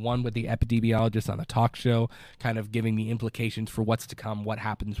episode 1 with the epidemiologist on the talk show, kind of giving the implications for what's to come, what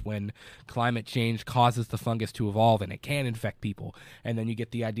happens when climate change causes the fungus to evolve and it can infect people. And then you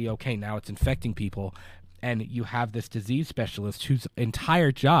get the idea, okay, now it's infecting people. And you have this disease specialist whose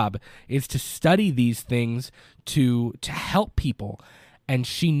entire job is to study these things to help people. And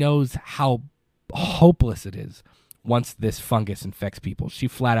she knows how hopeless it is once this fungus infects people. She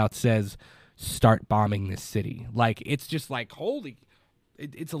flat out says, start bombing this city. Like, it's just like,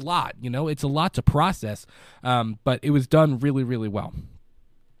 it's a lot, it's a lot to process. But it was done really, really well.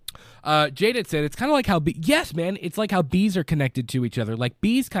 Jaded said it's kind of like how yes, man, it's like how bees are connected to each other. Like,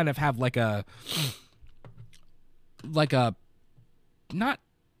 bees kind of have like a not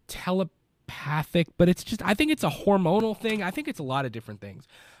telepathic, but it's just, I think it's a hormonal thing. I think it's a lot of different things.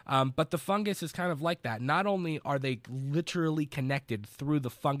 But the fungus is kind of like that. Not only are they literally connected through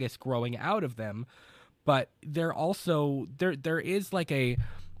the fungus growing out of them, but they're also there is like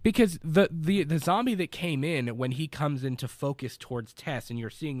because the zombie that came in, when he comes into focus towards Tess, and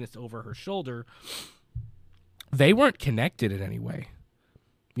you're seeing this over her shoulder, they weren't connected in any way.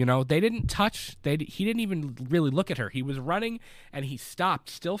 They didn't touch. He didn't even really look at her. He was running, and he stopped,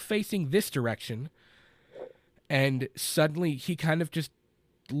 still facing this direction. And suddenly, he kind of just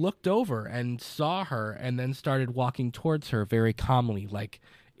looked over and saw her, and then started walking towards her very calmly. Like,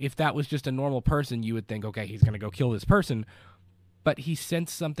 if that was just a normal person, you would think, okay, he's going to go kill this person. but he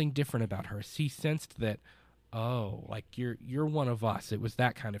sensed something different about her. He sensed that, oh, like you're one of us. It was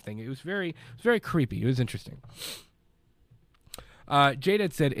that kind of thing. It was very creepy. It was interesting.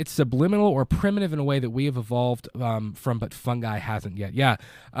 Jaded said, it's subliminal or primitive in a way that we have evolved from, but fungi hasn't yet. Yeah,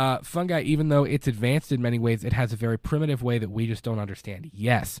 fungi, even though it's advanced in many ways, it has a very primitive way that we just don't understand.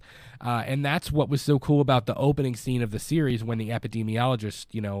 Yes, and that's what was so cool about the opening scene of the series when the epidemiologist,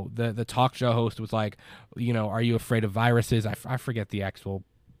 the talk show host was like, are you afraid of viruses? I forget the actual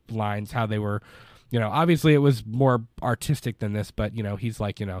lines, how they were. Obviously it was more artistic than this, but, he's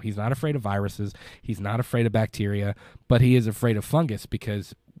like, he's not afraid of viruses. He's not afraid of bacteria, but he is afraid of fungus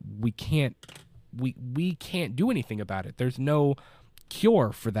because we can't do anything about it. There's no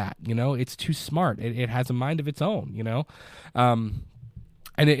cure for that. It's too smart. It has a mind of its own, and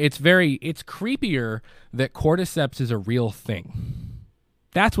it's creepier that cordyceps is a real thing.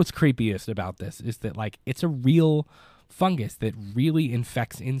 That's what's creepiest about this, is that like, it's a real fungus that really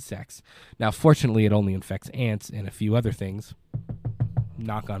infects insects. Now, fortunately, it only infects ants and a few other things.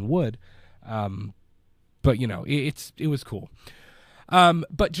 Knock on wood. But it was cool.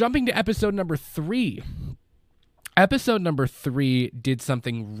 But jumping to episode number 3. Episode number 3 did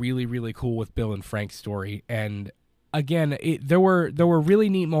something really, really cool with Bill and Frank's story. And again, there were really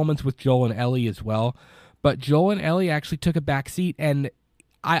neat moments with Joel and Ellie as well. But Joel and Ellie actually took a back seat, and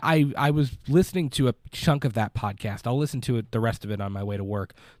I was listening to a chunk of that podcast. I'll listen to the rest of it on my way to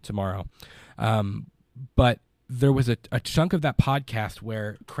work tomorrow. But there was a chunk of that podcast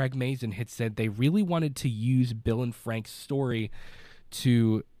where Craig Mazin had said they really wanted to use Bill and Frank's story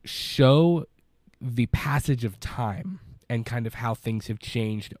to show the passage of time and kind of how things have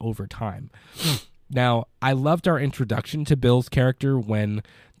changed over time. Now, I loved our introduction to Bill's character when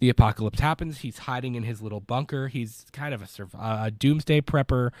the apocalypse happens. He's hiding in his little bunker. He's kind of a doomsday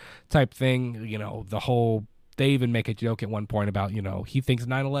prepper type thing. They even make a joke at one point about, he thinks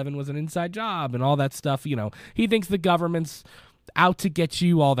 9/11 was an inside job and all that stuff. He thinks the government's out to get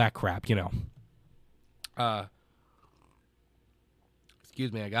you, all that crap,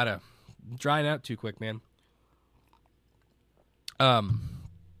 excuse me, I gotta drying out too quick, man.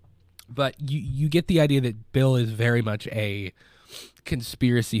 But you get the idea that Bill is very much a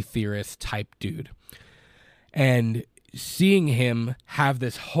conspiracy theorist type dude. And seeing him have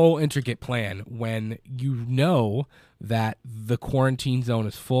this whole intricate plan when that the quarantine zone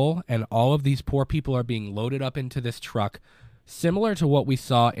is full and all of these poor people are being loaded up into this truck, similar to what we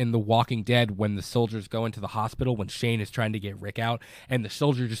saw in The Walking Dead when the soldiers go into the hospital when Shane is trying to get Rick out and the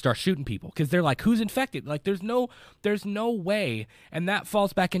soldiers just start shooting people because they're like, who's infected? Like, there's no way. And that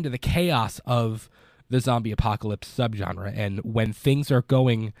falls back into the chaos of the zombie apocalypse subgenre. And when things are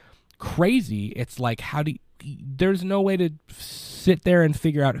going crazy, it's like, there's no way to sit there and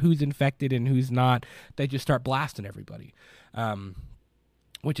figure out who's infected and who's not. They just start blasting everybody.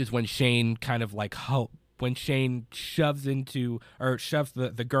 Which is when Shane kind of like when Shane shoves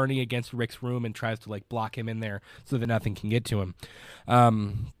the gurney against Rick's room and tries to like block him in there so that nothing can get to him.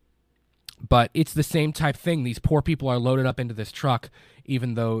 But it's the same type thing. These poor people are loaded up into this truck,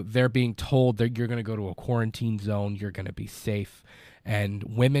 even though they're being told that you're going to go to a quarantine zone, you're going to be safe. And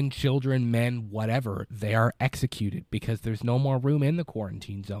women, children, men, whatever, they are executed because there's no more room in the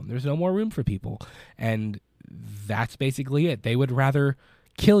quarantine zone. There's no more room for people. And that's basically it. They would rather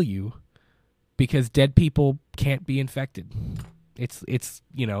kill you because dead people can't be infected. It's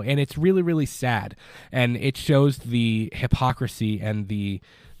and it's really, really sad. And it shows the hypocrisy and the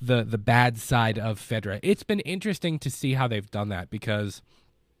bad side of Fedra. It's been interesting to see how they've done that because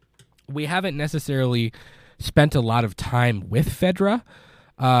we haven't necessarily spent a lot of time with Fedra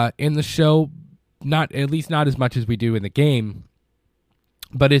in the show, at least not as much as we do in the game.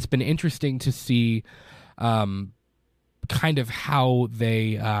 But it's been interesting to see kind of how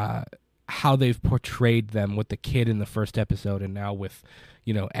they've portrayed them with the kid in the first episode and now with,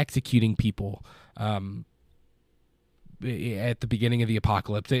 executing people at the beginning of the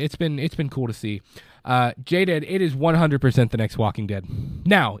apocalypse. It's been cool to see. Jaded, it is 100% the next Walking Dead.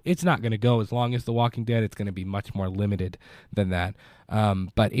 Now, it's not going to go as long as The Walking Dead. It's going to be much more limited than that.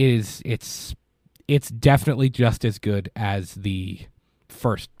 But it's definitely just as good as the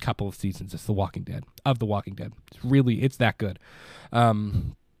first couple of seasons of The Walking Dead. It's that good.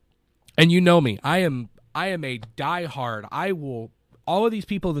 And you know me, I am a diehard. All of these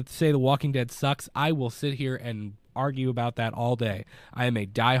people that say The Walking Dead sucks, I will sit here and argue about that all day. I am a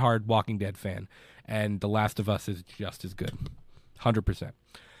diehard Walking Dead fan, and The Last of Us is just as good, 100%.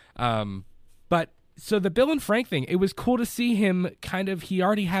 But So the Bill and Frank thing, it was cool to see him kind of, he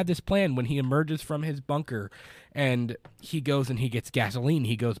already had this plan when he emerges from his bunker and he goes and he gets gasoline.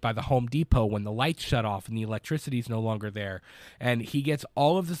 He goes by the Home Depot when the lights shut off and the electricity's no longer there. And he gets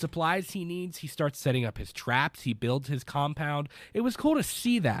all of the supplies he needs. He starts setting up his traps. He builds his compound. It was cool to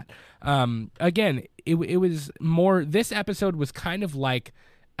see that. Again, it was more, this episode was kind of like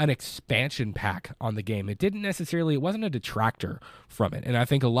an expansion pack on the game. It wasn't a detractor from it. And I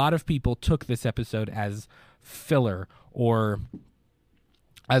think a lot of people took this episode as filler or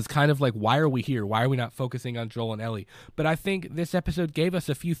as kind of like, why are we here? Why are we not focusing on Joel and Ellie? But I think this episode gave us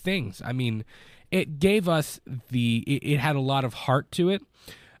a few things. I mean, it gave us it had a lot of heart to it.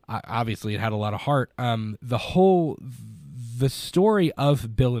 Obviously, it had a lot of heart. The story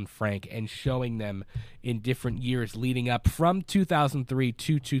of Bill and Frank and showing them in different years leading up from 2003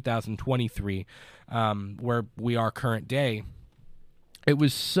 to 2023, where we are current day. It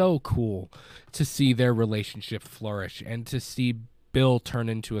was so cool to see their relationship flourish and to see Bill turn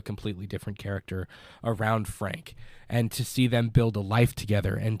into a completely different character around Frank, and to see them build a life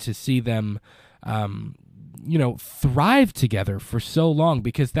together, and to see them, thrive together for so long,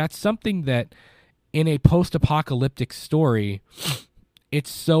 because that's something that in a post-apocalyptic story,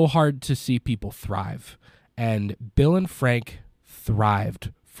 it's so hard to see people thrive. And Bill and Frank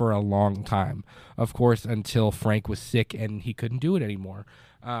thrived for a long time. Of course, until Frank was sick and he couldn't do it anymore.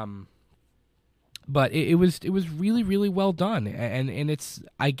 But it was really, really well done. And it's,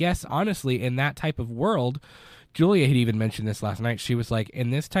 I guess, honestly, in that type of world, Julia had even mentioned this last night. She was like, in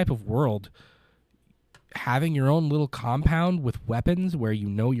this type of world, having your own little compound with weapons where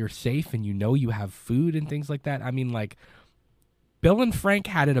you're safe and you have food and things like that. I mean, like, Bill and Frank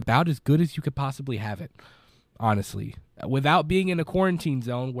had it about as good as you could possibly have it, honestly, without being in a quarantine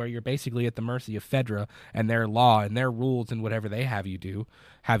zone where you're basically at the mercy of Fedra and their law and their rules and whatever they have you to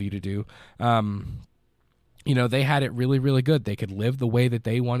do. They had it really, really good. They could live the way that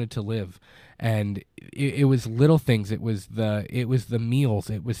they wanted to live. And it was little things. It was the meals.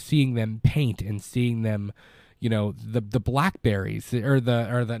 It was seeing them paint and seeing them, the blackberries or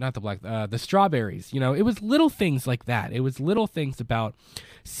the strawberries. It was little things like that. It was little things about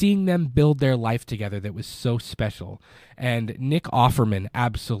seeing them build their life together that was so special. And Nick Offerman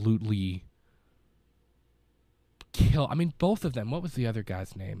absolutely both of them. What was the other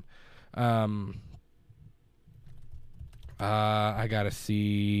guy's name? I gotta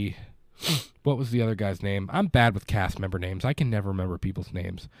see. What was the other guy's name? I'm bad with cast member names. I can never remember people's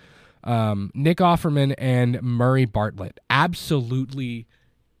names. Nick Offerman and Murray Bartlett absolutely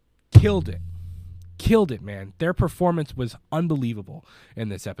killed it. Killed it, man. Their performance was unbelievable in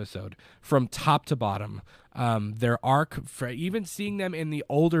this episode from top to bottom. Their arc, for even seeing them in the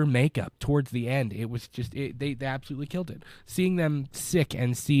older makeup towards the end, it was just, they absolutely killed it. Seeing them sick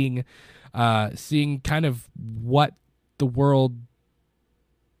and seeing kind of what the world,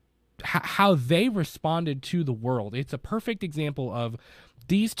 how they responded to the world. It's a perfect example of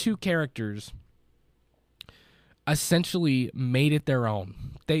these two characters essentially made it their own.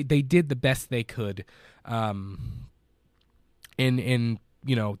 They did the best they could. They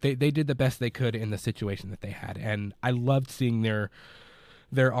did the best they could in the situation that they had, and I loved seeing their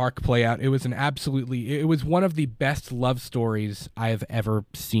arc play out. It was one of the best love stories I have ever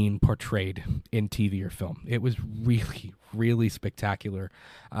seen portrayed in TV or film. It was really, really spectacular,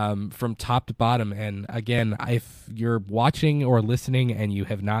 from top to bottom. And again, if you're watching or listening and you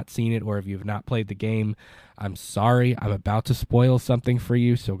have not seen it, or if you have not played the game, I'm sorry, I'm about to spoil something for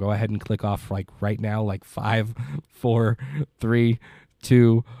you. So go ahead and click off like right now, like 5, 4, 3,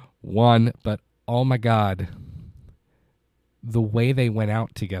 2, 1. But oh my God, the way they went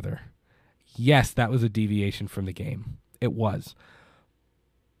out together. Yes, that was a deviation from the game. It was.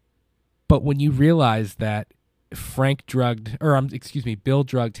 But when you realize that Bill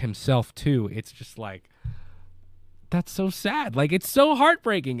drugged himself too, it's just like, that's so sad. Like, it's so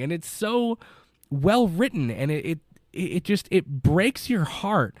heartbreaking, and it's so well written, and it breaks your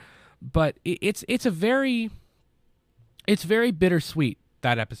heart. But it's very bittersweet,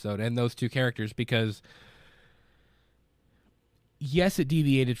 that episode and those two characters, because yes, it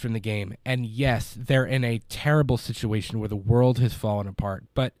deviated from the game, and yes, they're in a terrible situation where the world has fallen apart.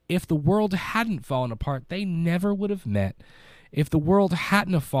 But if the world hadn't fallen apart, they never would have met. If the world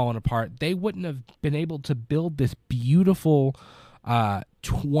hadn't have fallen apart, they wouldn't have been able to build this beautiful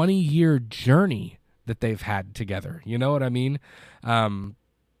 20-year journey that they've had together. You know what I mean?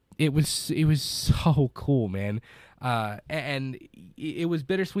 It was so cool, man. And it was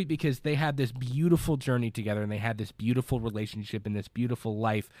bittersweet because they had this beautiful journey together, and they had this beautiful relationship and this beautiful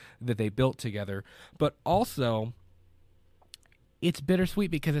life that they built together. But also, it's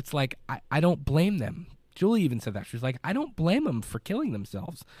bittersweet because it's like, I don't blame them. Julie even said that. She was like, I don't blame them for killing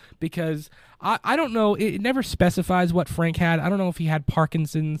themselves because I don't know. It never specifies what Frank had. I don't know if he had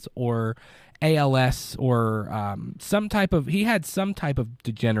Parkinson's or ALS or he had some type of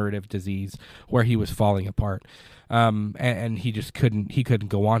degenerative disease where he was falling apart. And he just couldn't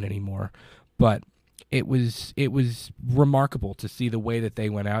go on anymore. But it was remarkable to see the way that they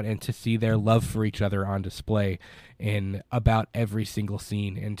went out and to see their love for each other on display in about every single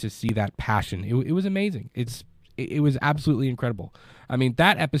scene and to see that passion. It was amazing. It was absolutely incredible. I mean,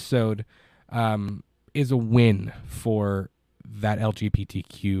 that episode is a win for that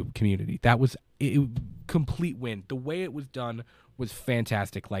LGBTQ community. That was a complete win. The way it was done was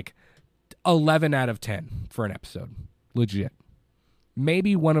fantastic. Like 11 out of 10 for an episode. Legit.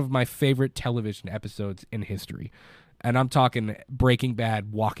 Maybe one of my favorite television episodes in history. And I'm talking Breaking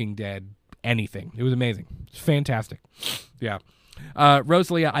Bad, Walking Dead, anything. It was amazing. It's fantastic. Yeah.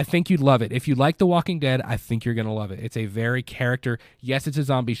 Rosalia, I think you'd love it. If you like The Walking Dead, I think you're going to love it. It's a very character. Yes, it's a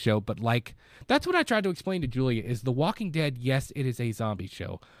zombie show, but like, that's what I tried to explain to Julia is The Walking Dead, yes, it is a zombie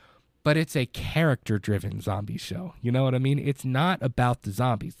show, but it's a character-driven zombie show. You know what I mean? It's not about the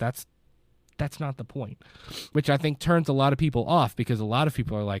zombies. That's not the point, which I think turns a lot of people off because a lot of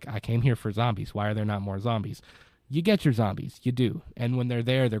people are like, I came here for zombies. Why are there not more zombies? You get your zombies. You do. And when they're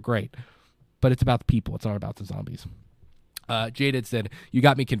there, they're great. But it's about the people. It's not about the zombies. Jaded said, you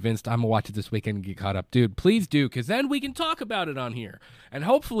got me convinced. I'm going to watch it this weekend and get caught up. Dude, please do, because then we can talk about it on here. And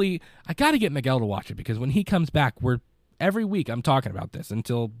hopefully, I got to get Miguel to watch it, because when he comes back, every week I'm talking about this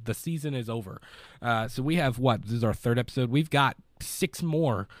until the season is over. So we have, this is our third episode. We've got 6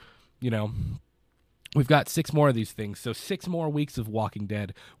 more, we've got 6 more of these things. So 6 more weeks of Walking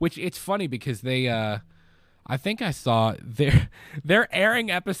Dead, which it's funny because they, I think I saw they're airing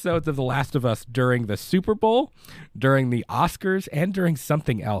episodes of The Last of Us during the Super Bowl, during the Oscars, and during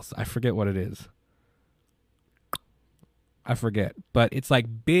something else. I forget what it is. I forget, but it's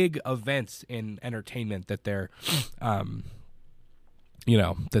like big events in entertainment that they're, that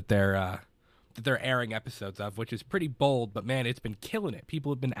they're airing episodes of, which is pretty bold, but man, it's been killing it.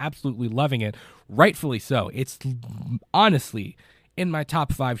 People have been absolutely loving it, rightfully so. It's honestly in my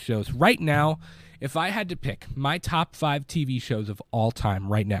top 5 shows right now. If I had to pick my top 5 TV shows of all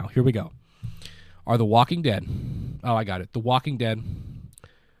time right now, here we go, are The Walking Dead. Oh, I got it. The Walking Dead,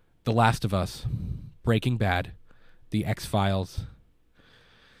 The Last of Us, Breaking Bad, The X-Files,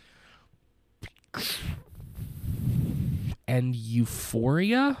 and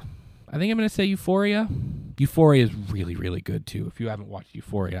Euphoria. I think I'm going to say Euphoria. Euphoria is really, really good too. If you haven't watched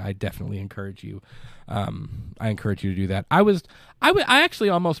Euphoria, I definitely encourage you. I encourage you to do that. I actually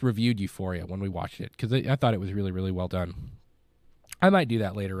almost reviewed Euphoria when we watched it because I thought it was really, really well done. I might do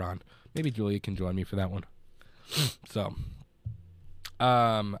that later on. Maybe Julia can join me for that one. So,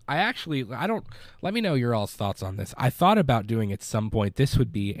 let me know your all's thoughts on this. I thought about doing at some point. This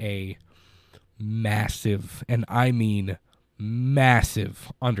would be a massive, and I mean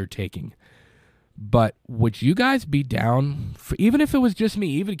massive undertaking. But would you guys be down for, even if it was just me,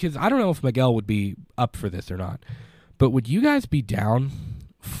 even because I don't know if Miguel would be up for this or not, but would you guys be down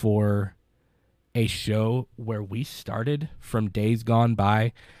for a show where we started from Days Gone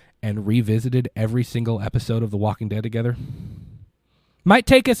By and revisited every single episode of The Walking Dead together? Might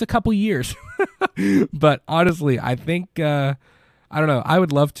take us a couple years, but honestly, I think, I don't know, I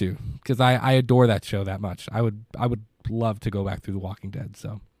would love to, because I adore that show that much. I would love to go back through The Walking Dead,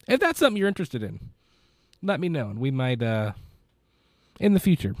 so if that's something you're interested in, let me know, and we might, in the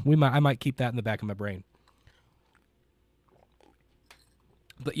future, I might keep that in the back of my brain.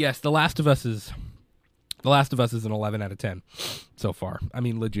 But yes, The Last of Us is an 11 out of 10 so far. I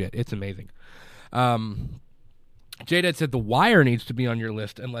mean, legit, it's amazing. J-Dad said The Wire needs to be on your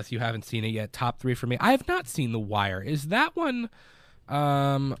list unless you haven't seen it yet. Top 3 for me. I have not seen The Wire. Is that one?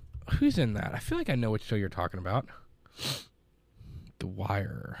 Who's in that? I feel like I know which show you're talking about. The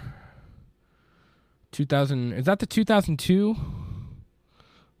Wire. 2000. Is that the 2002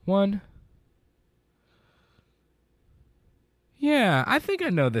 one? Yeah, I think I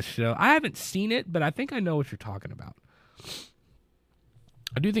know this show. I haven't seen it, but I think I know what you're talking about.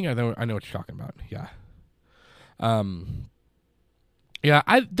 I do think I know what you're talking about. Yeah.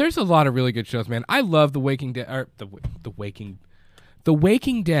 There's a lot of really good shows, man. I love The Waking Dead, or The Waking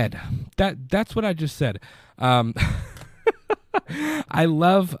Dead. That's what I just said. I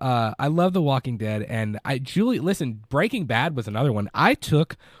love The Walking Dead, and listen, Breaking Bad was another one. I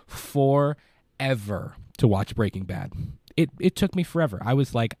took forever to watch Breaking Bad. It took me forever. I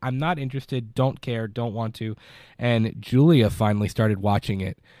was like, I'm not interested, don't care, don't want to. And Julia finally started watching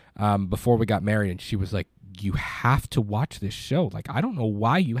it before we got married, and she was like, you have to watch this show. Like, I don't know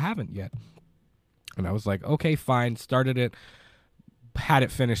why you haven't yet. And I was like, okay, fine. Started it, had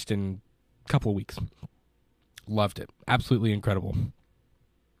it finished in a couple of weeks. Loved it. Absolutely incredible.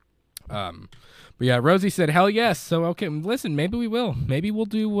 But yeah, Rosie said, hell yes. So, okay, listen, maybe we will. Maybe we'll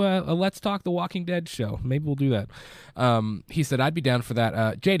do a Let's Talk The Walking Dead show. Maybe we'll do that. He said, I'd be down for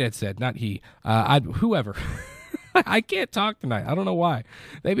that. J-Dad said, not he. Whoever. I can't talk tonight. I don't know why.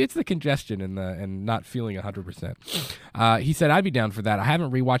 Maybe it's the congestion and not feeling 100%. He said, I'd be down for that. I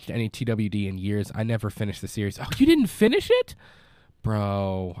haven't rewatched any TWD in years. I never finished the series. Oh, you didn't finish it?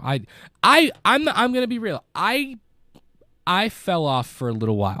 Bro, I'm gonna be real. I fell off for a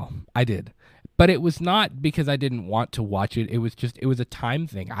little while. I did. But it was not because I didn't want to watch it. It was a time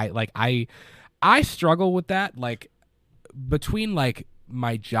thing. I struggle with that, like, between like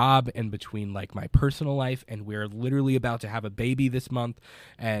my job and between like my personal life, and we're literally about to have a baby this month,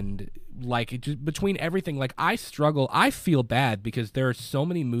 and like it just between everything, like I struggle. I feel bad because there are so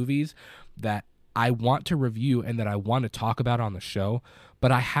many movies that I want to review and that I want to talk about on the show,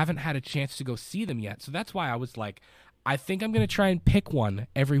 but I haven't had a chance to go see them yet. So that's why I was like, I think I'm going to try and pick one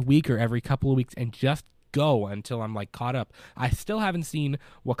every week or every couple of weeks and just go until I'm like caught up. I still haven't seen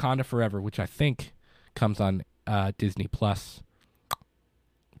Wakanda Forever, which I think comes on Disney Plus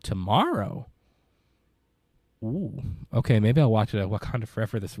tomorrow. Ooh, okay, maybe I'll watch it at Wakanda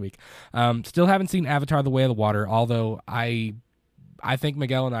Forever this week. Still haven't seen Avatar: The Way of the Water, although I think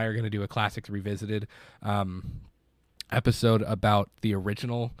Miguel and I are going to do a Classics Revisited episode about the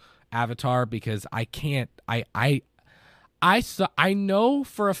original Avatar, because I can't. I know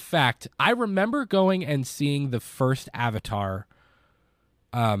for a fact. I remember going and seeing the first Avatar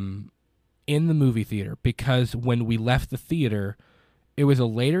in the movie theater, because when we left the theater, it was a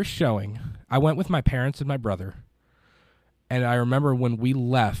later showing. I went with my parents and my brother, and I remember when we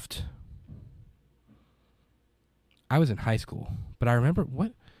left, I was in high school, but I remember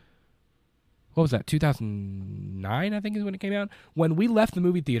what was that? 2009, I think, is when it came out. When we left the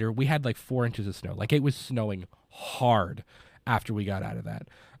movie theater, we had like 4 inches of snow. Like, it was snowing hard after we got out of that.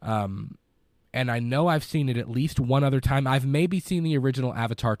 And I know I've seen it at least one other time. I've maybe seen the original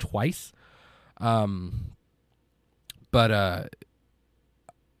Avatar twice. But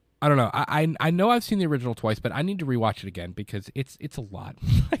I don't know. I know I've seen the original twice, but I need to rewatch it again because it's a lot.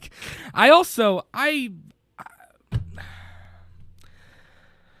 Like, I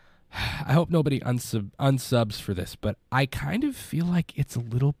hope nobody unsubs for this, but I kind of feel like it's a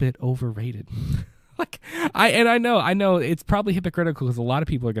little bit overrated. Like, I know it's probably hypocritical because a lot of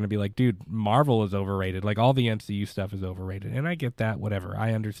people are going to be like, dude, Marvel is overrated. Like, all the MCU stuff is overrated. And I get that, whatever.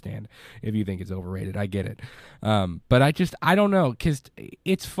 I understand if you think it's overrated. I get it. But I don't know, because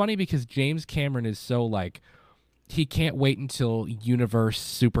it's funny because James Cameron is so like, he can't wait until universe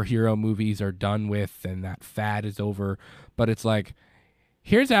superhero movies are done with and that fad is over. But it's like,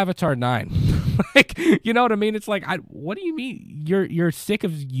 here's Avatar 9. Like, you know what I mean? It's like, what do you mean? You're sick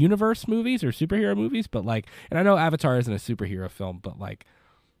of universe movies or superhero movies? But like, and I know Avatar isn't a superhero film, but like,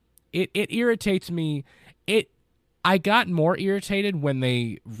 it irritates me. I got more irritated when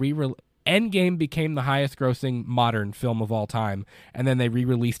they Endgame became the highest grossing modern film of all time, and then they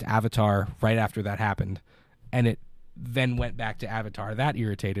re-released Avatar right after that happened, and it then went back to Avatar. That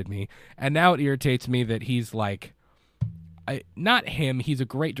irritated me. And now it irritates me that he's like, not him, he's a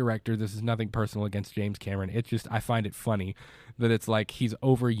great director. This is nothing personal against James Cameron. It's just, I find it funny that it's like he's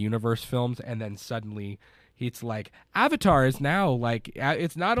over universe films, and then suddenly it's like Avatar is now like,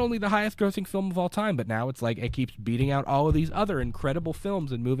 it's not only the highest grossing film of all time, but now it's like it keeps beating out all of these other incredible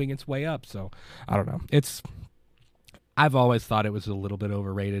films and moving its way up. So I don't know. I've always thought it was a little bit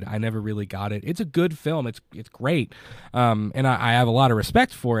overrated. I never really got it. It's a good film. It's great. And I have a lot of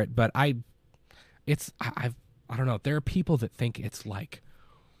respect for it, but I don't know. There are people that think it's like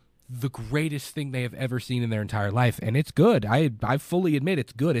the greatest thing they have ever seen in their entire life, and it's good. I fully admit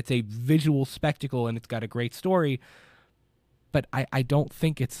it's good. It's a visual spectacle, and it's got a great story, but I don't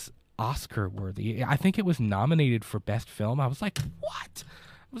think it's Oscar worthy. I think it was nominated for Best Film. I was like, what?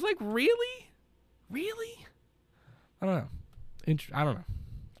 I was like, really? I don't know.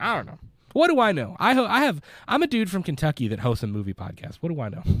 I don't know. What do I know? I'm a dude from Kentucky that hosts a movie podcast. What do I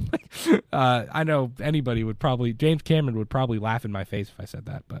know? I know anybody would probably, James Cameron would probably laugh in my face if I said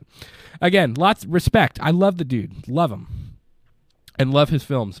that. But again, lots of respect. I love the dude, love him, and love his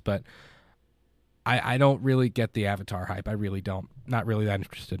films. But I don't really get the Avatar hype. I really don't. Not really that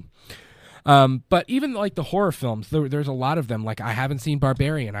interested. But even like the horror films, there's a lot of them. Like, I haven't seen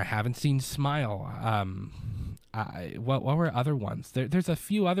Barbarian. I haven't seen Smile. What were other ones? There's a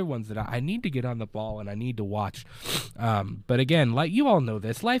few other ones that I need to get on the ball and I need to watch. But again, like you all know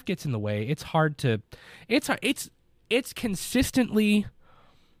this, life gets in the way. It's hard to, it's consistently,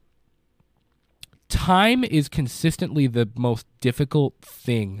 time is consistently the most difficult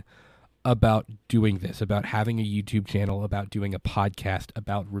thing about doing this, about having a YouTube channel, about doing a podcast,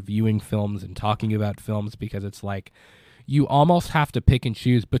 about reviewing films and talking about films, because it's like you almost have to pick and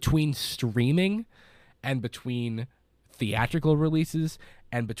choose between streaming and between theatrical releases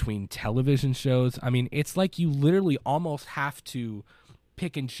and between television shows. I mean, it's like you literally almost have to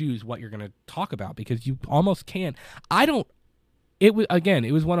pick and choose what you're going to talk about, because you almost can't. It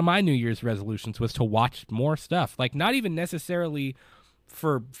was one of my New Year's resolutions was to watch more stuff. Like, not even necessarily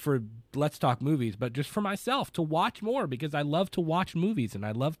for Let's Talk Movies, but just for myself, to watch more, because I love to watch movies and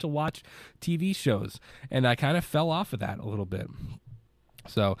I love to watch TV shows, and I kind of fell off of that a little bit.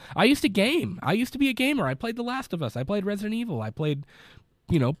 So I used to game. I used to be a gamer. I played The Last of Us. I played Resident Evil. I played,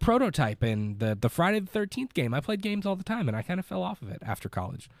 Prototype and the Friday the 13th game. I played games all the time, and I kind of fell off of it after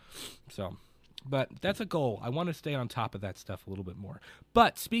college. So, but that's a goal. I want to stay on top of that stuff a little bit more.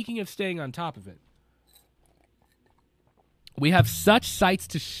 But speaking of staying on top of it, we have such sights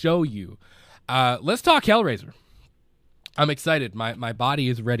to show you. Let's talk Hellraiser. I'm excited. My body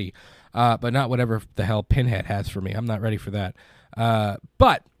is ready, but not whatever the hell Pinhead has for me. I'm not ready for that.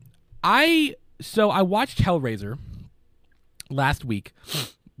 But I watched Hellraiser last week,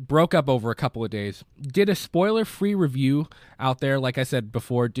 broke up over a couple of days, did a spoiler-free review out there. Like I said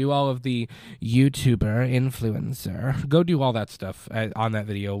before, do all of the YouTuber, influencer, go do all that stuff on that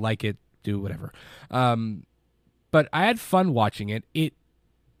video, like it, do whatever. But I had fun watching it.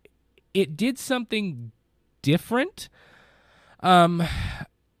 It did something different. I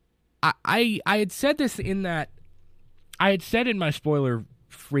had said this in that, I had said in my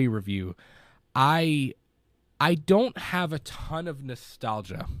spoiler-free review, I don't have a ton of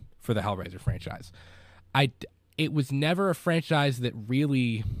nostalgia for the Hellraiser franchise. It was never a franchise that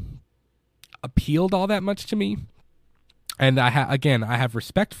really appealed all that much to me, and I have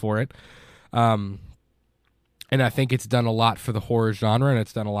respect for it. And I think it's done a lot for the horror genre, and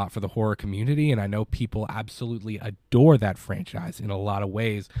it's done a lot for the horror community, and I know people absolutely adore that franchise in a lot of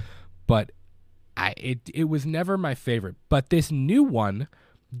ways, but it was never my favorite. But this new one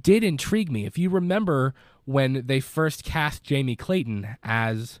did intrigue me. If you remember when they first cast Jamie Clayton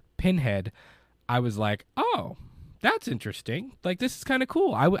as Pinhead, I was like, oh, that's interesting. Like, this is kind of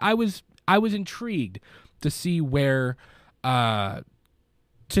cool. I was intrigued to see where a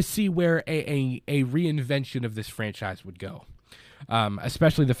reinvention of this franchise would go.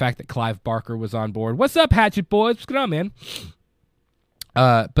 Especially the fact that Clive Barker was on board. What's up, Hatchet Boys? What's going on, man?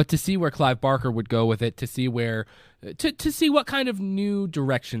 But to see where Clive Barker would go with it, to see where, to see what kind of new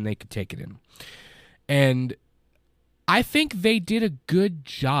direction they could take it in. And I think they did a good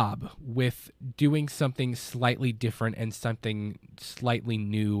job with doing something slightly different and something slightly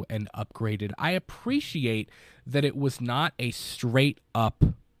new and upgraded. I appreciate that it was not a straight up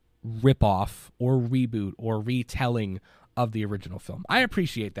ripoff or reboot or retelling of the original film. I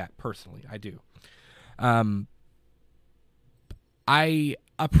appreciate that personally. I do. I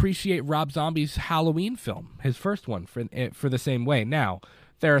appreciate Rob Zombie's Halloween film, his first one, for the same way. Now,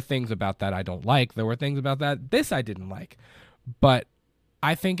 there are things about that I don't like. There were things about this I didn't like. But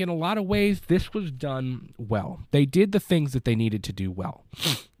I think in a lot of ways, this was done well. They did the things that they needed to do well.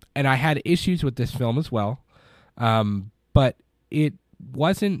 And I had issues with this film as well. But it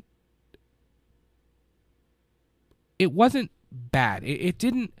wasn't bad. It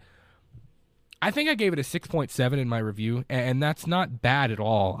didn't... I think I gave it a 6.7 in my review, and that's not bad at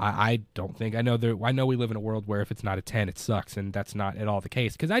all. I don't think. I know we live in a world where if it's not a 10, it sucks, and that's not at all the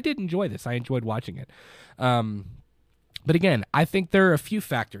case, because I did enjoy this. I enjoyed watching it. But again, I think there are a few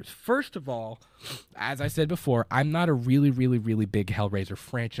factors. First of all, as I said before, I'm not a really, really, really big Hellraiser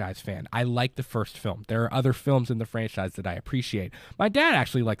franchise fan. I like the first film. There are other films in the franchise that I appreciate. My dad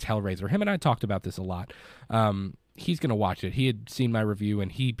actually likes Hellraiser. Him and I talked about this a lot. He's going to watch it. He had seen my review,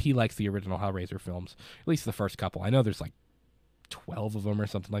 and he likes the original Hellraiser films, at least the first couple. I know there's like 12 of them or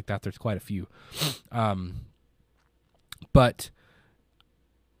something like that. There's quite a few. But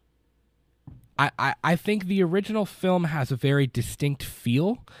I think the original film has a very distinct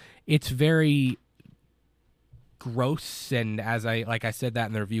feel. It's very gross, and like I said that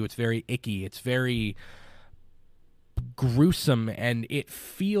in the review, it's very icky. It's very gruesome, and it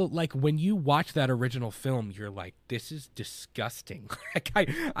feel like when you watch that original film, you're like, this is disgusting. Like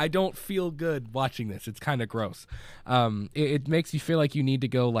I don't feel good watching this. It's kind of gross. It makes you feel like you need to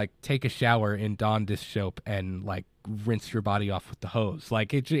go like take a shower in Dawn dish soap and like rinse your body off with the hose.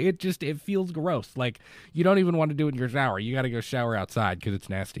 Like it feels gross. Like you don't even want to do it in your shower. You got to go shower outside because it's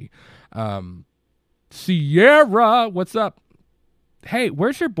nasty. Sierra, what's up? Hey,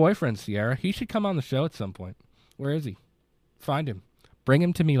 where's your boyfriend, Sierra? He should come on the show at some point. Where is he? Find him. Bring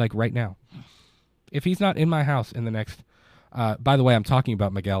him to me, like, right now. If he's not in my house in the next... by the way, I'm talking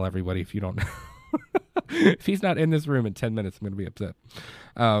about Miguel, everybody, if you don't know. If he's not in this room in 10 minutes, I'm going to be upset.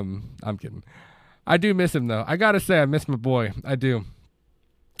 I'm kidding. I do miss him, though. I got to say, I miss my boy. I do.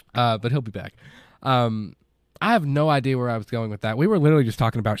 But he'll be back. I have no idea where I was going with that. We were literally just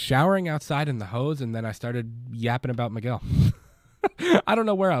talking about showering outside in the hose, and then I started yapping about Miguel. I don't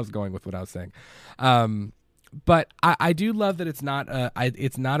know where I was going with what I was saying. But I do love that it's not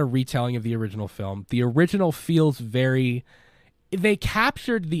a retelling of the original film. The original feels very... They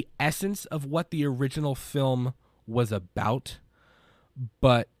captured the essence of what the original film was about,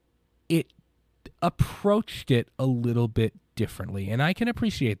 but it approached it a little bit differently. And I can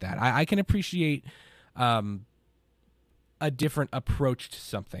appreciate that. I can appreciate a different approach to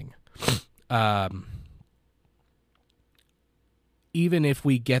something. Even if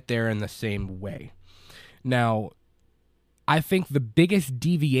we get there in the same way. Now, I think the biggest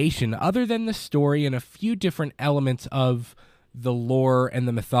deviation, other than the story and a few different elements of the lore and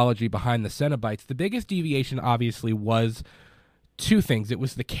the mythology behind the Cenobites, the biggest deviation obviously was two things. It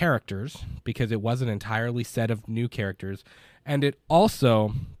was the characters, because it was an entirely set of new characters, and it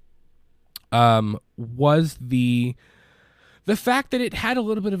also was the fact that it had a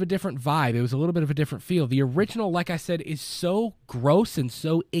little bit of a different vibe. It was a little bit of a different feel. The original, like I said, is so gross and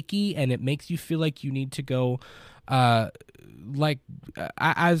so icky, and it makes you feel like you need to go, as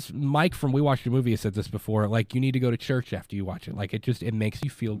Mike from We Watched a Movie has said this before, like you need to go to church after you watch it. Like it makes you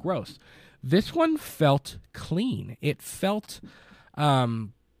feel gross. This one felt clean. It felt,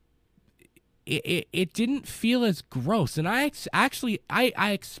 it didn't feel as gross. And I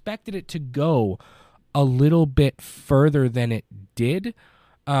expected it to go a little bit further than it did.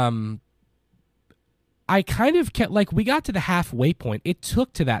 I kind of kept, like, we got to the halfway point. It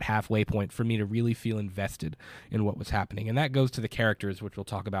took to that halfway point for me to really feel invested in what was happening. And that goes to the characters, which we'll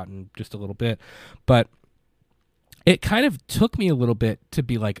talk about in just a little bit. But it kind of took me a little bit to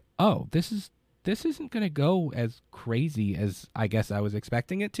be like, oh, this isn't going to go as crazy as I guess I was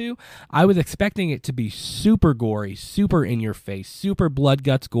expecting it to. I was expecting it to be super gory, super in your face, super blood,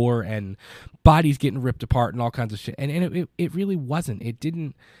 guts, gore, and bodies getting ripped apart and all kinds of shit. And it really wasn't. It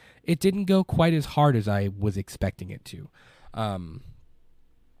didn't go quite as hard as I was expecting it to.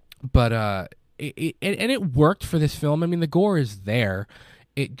 But it worked for this film. I mean, the gore is there.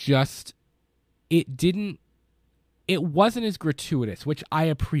 It wasn't as gratuitous, which I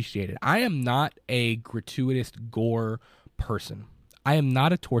appreciated. I am not a gratuitous gore person. I am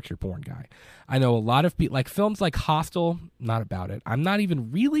not a torture porn guy. I know a lot of people, like films like Hostel, not about it. I'm not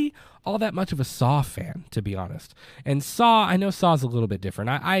even really all that much of a Saw fan, to be honest. And Saw, I know Saw's a little bit different.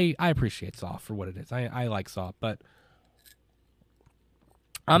 I appreciate Saw for what it is. I like Saw, but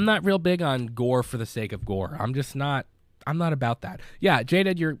I'm not real big on gore for the sake of gore. I'm not about that. Yeah,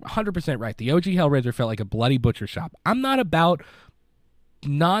 Jaded, you're 100% right. The OG Hellraiser felt like a bloody butcher shop. I'm not about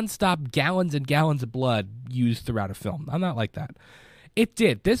nonstop gallons and gallons of blood used throughout a film. I'm not like that. It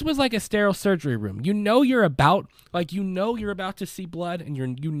did. This was like a sterile surgery room. You're about to see blood, and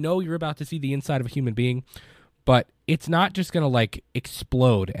you're about to see the inside of a human being, but it's not just going to like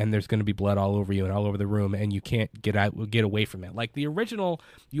explode and there's going to be blood all over you and all over the room and you can't get away from it. Like the original,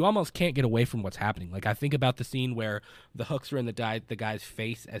 you almost can't get away from what's happening. Like I think about the scene where the hooks are in the guy's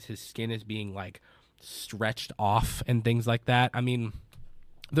face as his skin is being like stretched off and things like that. I mean,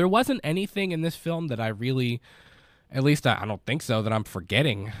 there wasn't anything in this film that I really, at least I don't think so, that I'm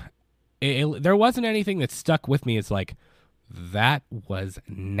forgetting. There wasn't anything that stuck with me as like, that was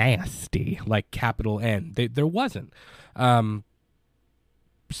nasty, like capital N. There wasn't. So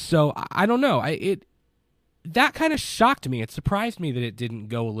I don't know. That kind of shocked me. It surprised me that it didn't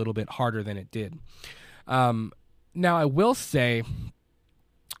go a little bit harder than it did. Now I will say,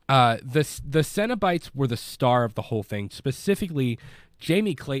 the Cenobites were the star of the whole thing. Specifically,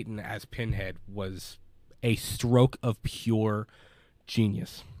 Jamie Clayton as Pinhead was a stroke of pure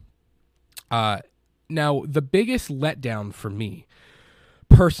genius. Now, the biggest letdown for me,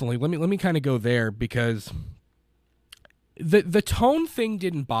 personally, let me kind of go there, because the tone thing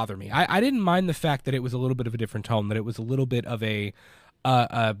didn't bother me. I didn't mind the fact that it was a little bit of a different tone, that it was a little bit of a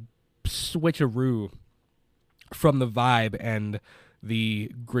switcheroo from the vibe and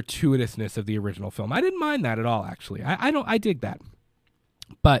the gratuitousness of the original film. I didn't mind that at all, actually. I dig that.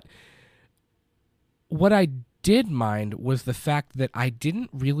 But what I did mind was the fact that I didn't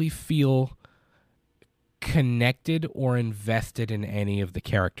really feel connected or invested in any of the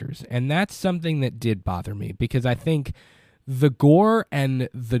characters. And that's something that did bother me, because I think the gore and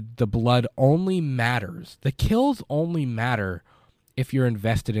the blood only matters. The kills only matter if you're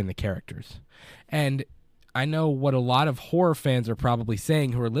invested in the characters. And I know what a lot of horror fans are probably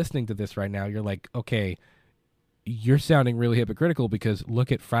saying who are listening to this right now. You're like, okay, you're sounding really hypocritical, because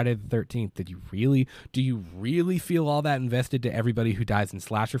look at Friday the 13th. Do you really feel all that invested to everybody who dies in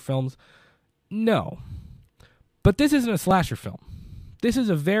slasher films? No. But this isn't a slasher film. This is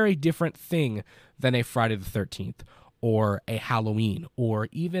a very different thing than a Friday the 13th or a Halloween or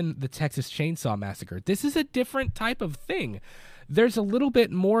even the Texas Chainsaw Massacre. This is a different type of thing. There's a little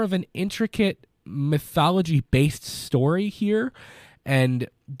bit more of an intricate mythology-based story here, and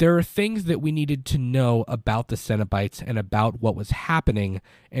there are things that we needed to know about the Cenobites and about what was happening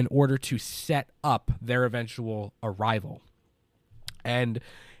in order to set up their eventual arrival. And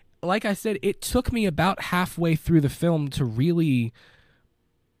like I said, it took me about halfway through the film to really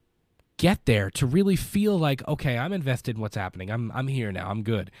get there, to really feel like, okay, I'm invested in what's happening. I'm here now. I'm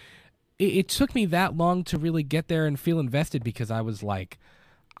good. It took me that long to really get there and feel invested, because I was like,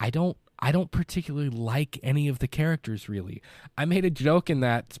 I don't particularly like any of the characters, really. I made a joke in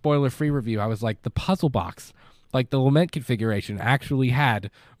that spoiler-free review. I was like, the puzzle box, like the lament configuration, actually had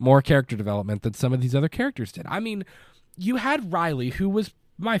more character development than some of these other characters did. I mean, you had Riley, who was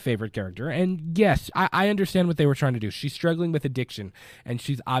my favorite character, and yes, I understand what they were trying to do. She's struggling with addiction, and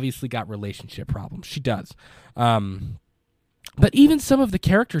she's obviously got relationship problems. She does. But even some of the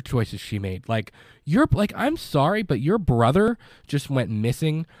character choices she made, like, I'm sorry, but your brother just went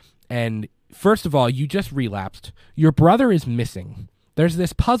missing, and first of all, you just relapsed. Your brother is missing. There's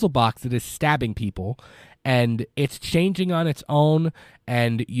this puzzle box that is stabbing people, and it's changing on its own,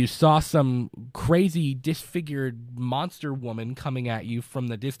 and you saw some crazy disfigured monster woman coming at you from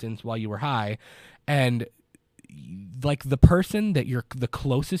the distance while you were high, and like the person that you're the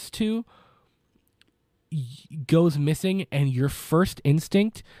closest to goes missing, and your first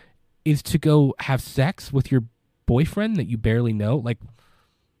instinct is to go have sex with your boyfriend that you barely know. Like,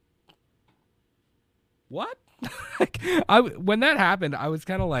 what? When that happened, I was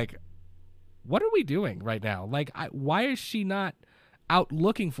kind of like, what are we doing right now? Like, why is she not out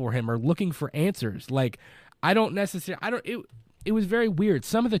looking for him or looking for answers? Like, it was very weird.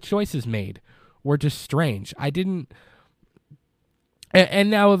 Some of the choices made were just strange. And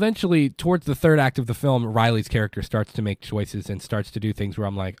now eventually towards the third act of the film, Riley's character starts to make choices and starts to do things where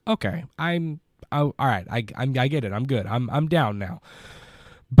I'm like, okay, all right. I get it. I'm good. I'm down now.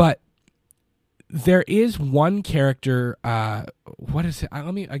 But there is one character. What is it?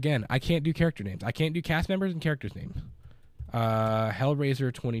 I can't do character names. I can't do cast members and characters' names.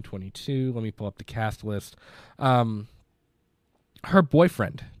 Hellraiser 2022. Let me pull up the cast list. Her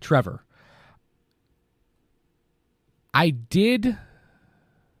boyfriend, Trevor.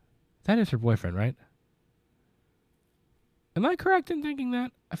 That is her boyfriend, right? Am I correct in thinking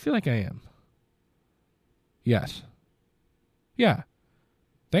that? I feel like I am. Yes. Yeah.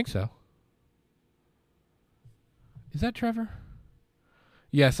 Think so. Is that Trevor?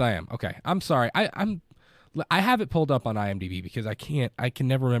 Yes, I am. Okay. I'm sorry. I have it pulled up on IMDb because I can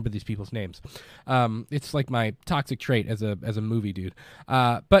never remember these people's names. It's like my toxic trait as a movie dude.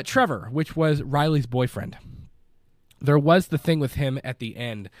 But Trevor, which was Riley's boyfriend. There was the thing with him at the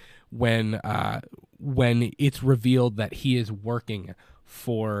end when it's revealed that he is working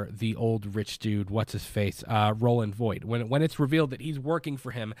for the old rich dude, what's his face, Roland Voigt. When it's revealed that he's working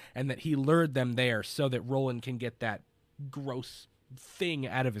for him and that he lured them there so that Roland can get that gross thing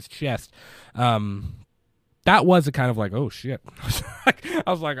out of his chest, that was a kind of like, oh shit.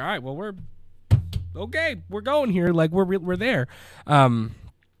 I was like, all right, well we're going here, like we're there.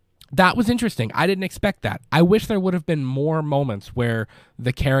 That was interesting. I didn't expect that. I wish there would have been more moments where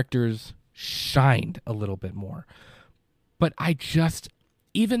the characters shined a little bit more. But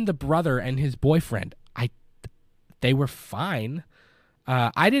even the brother and his boyfriend, they were fine.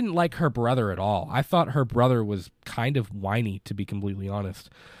 I didn't like her brother at all. I thought her brother was kind of whiny, to be completely honest.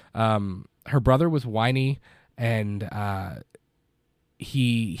 Her brother was whiny, and I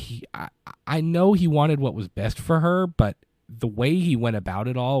know he wanted what was best for her, but the way he went about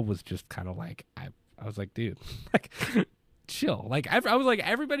it all was just kind of like, I was like, dude, like, chill. Like, I was like,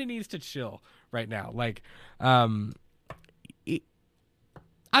 everybody needs to chill right now. Like, I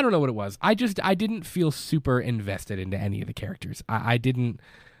don't know what it was. I didn't feel super invested into any of the characters. I didn't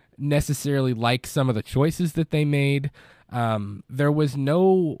necessarily like some of the choices that they made. There was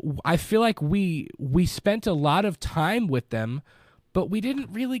no, I feel like we spent a lot of time with them, but we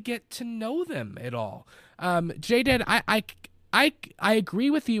didn't really get to know them at all. J-Dad, I agree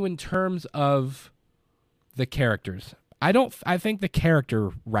with you in terms of the characters. I think the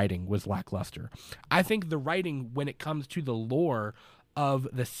character writing was lackluster. I think the writing when it comes to the lore of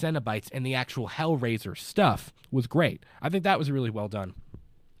the Cenobites and the actual Hellraiser stuff was great. I think that was really well done.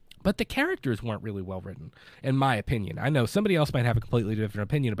 But the characters weren't really well written, in my opinion. I know somebody else might have a completely different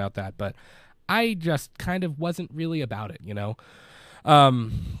opinion about that, but I just kind of wasn't really about it, you know?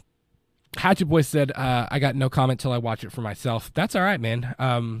 Hatchet Boy said, I got no comment till I watch it for myself. That's all right, man.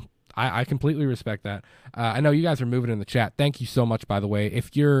 I completely respect that. I know you guys are moving in the chat. Thank you so much, by the way.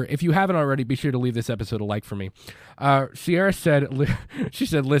 If you haven't already, be sure to leave this episode a like for me. Sierra said, she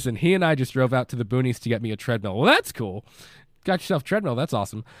said, listen, he and I just drove out to the boonies to get me a treadmill. Well, that's cool. Got yourself a treadmill. That's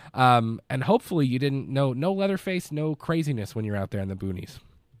awesome. And hopefully you didn't know, no Leatherface, no craziness when you're out there in the boonies.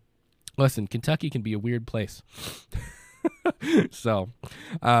 Listen, Kentucky can be a weird place. So,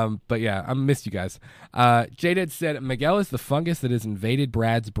 but yeah, I missed you guys. J-Dad said, Miguel is the fungus that has invaded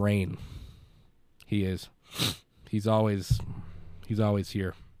Brad's brain. He is. He's always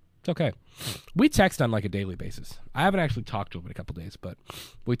here. It's okay. We text on like a daily basis. I haven't actually talked to him in a couple days, but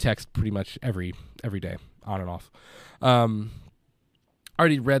we text pretty much every day, on and off.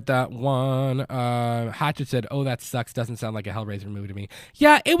 Already read that one. Hatchet said, oh, that sucks. Doesn't sound like a Hellraiser movie to me.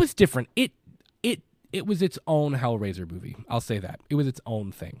 Yeah, it was different. It was its own Hellraiser movie. I'll say that. It was its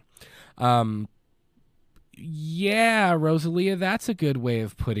own thing. Yeah, Rosalia, that's a good way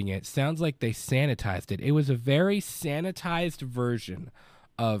of putting it. Sounds like they sanitized it. It was a very sanitized version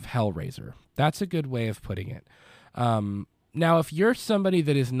of Hellraiser. That's a good way of putting it. Now, if you're somebody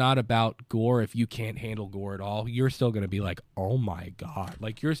that is not about gore, if you can't handle gore at all, you're still going to be like, oh my God.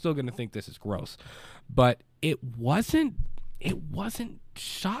 Like, you're still going to think this is gross. But it wasn't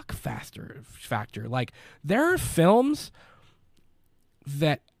shock factor. Like, there are films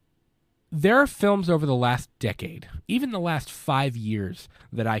over the last decade, even the last 5 years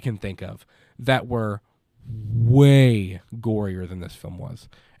that I can think of, that were way gorier than this film was,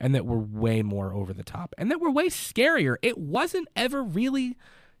 and that were way more over the top, and that were way scarier. It wasn't ever really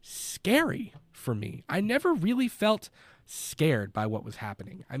scary for me. I never really felt scared by what was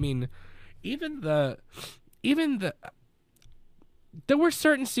happening. I mean, even the there were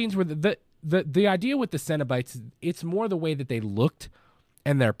certain scenes where the idea with the Cenobites, it's more the way that they looked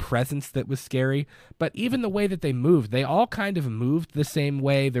and their presence that was scary, but even the way that they moved, they all kind of moved the same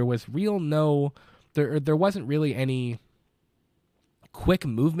way. There was there wasn't really any quick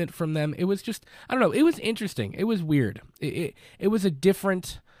movement from them. It was just, I don't know, it was interesting. It was weird. It was a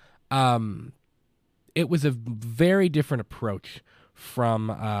different, it was a very different approach from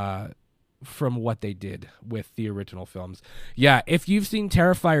what they did with the original films. Yeah, if you've seen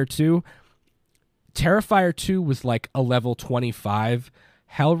Terrifier 2, Terrifier 2 was like a level 25.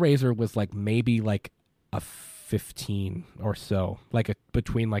 Hellraiser was like maybe like a 15 or so, like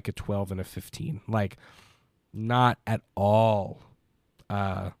between like a 12 and a 15. Like, not at all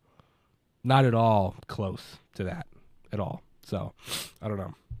close to that at all. So, I don't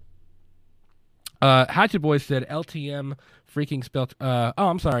know. Hatchet Boy said LTM freaking spelt. Oh,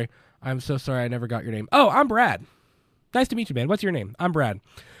 I'm sorry. I'm so sorry. I never got your name. Oh, I'm Brad. Nice to meet you, man. What's your name? I'm Brad.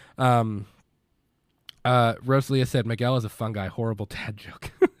 Rosalia said Miguel is a fungi. Horrible dad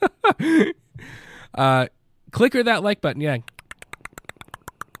joke. Clicker that like button. Yeah.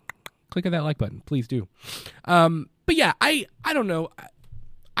 Clicker that like button. Please do. But yeah, I don't know.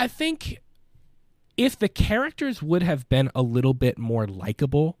 I think if the characters would have been a little bit more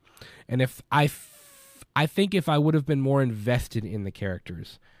likable, and if I think if I would have been more invested in the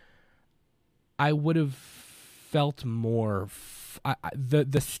characters, I would have felt more.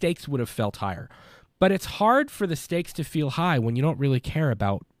 The stakes would have felt higher. But it's hard for the stakes to feel high when you don't really care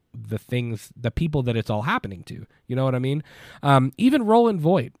about the people that it's all happening to. You know what I mean? Even Roland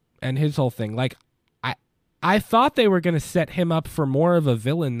Voigt and his whole thing. Like, I thought they were going to set him up for more of a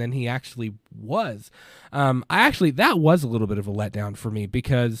villain than he actually was. That was a little bit of a letdown for me,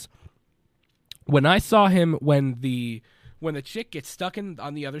 because when I saw him, when the chick gets stuck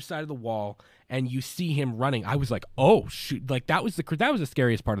on the other side of the wall and you see him running, I was like, oh shoot. Like, that was the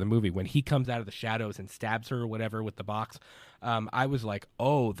scariest part of the movie, when he comes out of the shadows and stabs her or whatever with the box. I was like,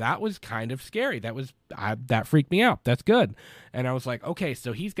 oh, that was kind of scary. That freaked me out. That's good. And I was like, okay,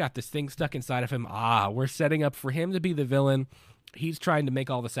 so he's got this thing stuck inside of him. We're setting up for him to be the villain. He's trying to make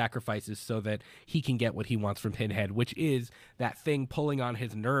all the sacrifices so that he can get what he wants from Pinhead, which is that thing pulling on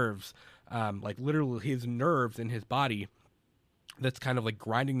his nerves, like literally his nerves in his body, that's kind of like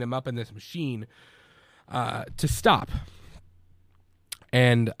grinding them up in this machine to stop.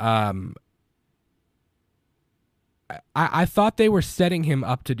 And I thought they were setting him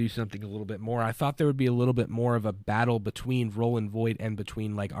up to do something a little bit more. I thought there would be a little bit more of a battle between Roland Voigt and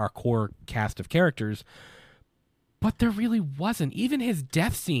between like our core cast of characters, but there really wasn't. Even his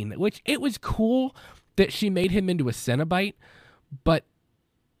death scene, which it was cool that she made him into a Cenobite, but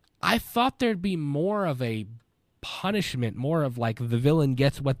I thought there'd be more of a punishment, more of like the villain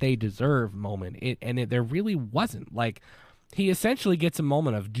gets what they deserve moment. There really wasn't. Like, he essentially gets a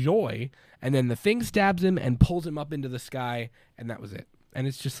moment of joy, and then the thing stabs him and pulls him up into the sky, and that was it. And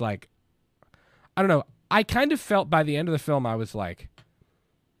it's just like, I don't know. I kind of felt by the end of the film, I was like,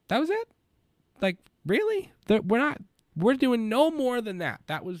 that was it? Like, really? We're doing no more than that.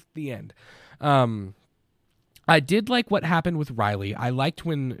 That was the end. I did like what happened with Riley. I liked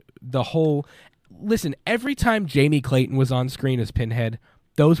when listen, every time Jamie Clayton was on screen as Pinhead,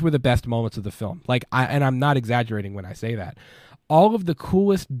 those were the best moments of the film. Like, and I'm not exaggerating when I say that. All of the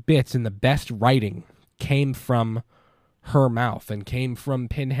coolest bits and the best writing came from her mouth and came from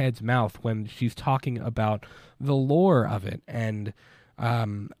Pinhead's mouth when she's talking about the lore of it. And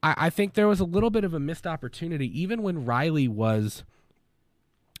I think there was a little bit of a missed opportunity, even when Riley was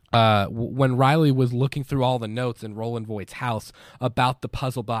looking through all the notes in Roland Voigt's house about the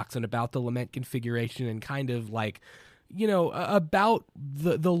puzzle box and about the lament configuration and kind of like, about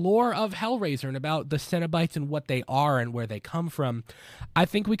the lore of Hellraiser and about the Cenobites and what they are and where they come from. I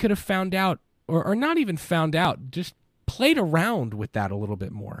think we could have found out, or not even found out, just played around with that a little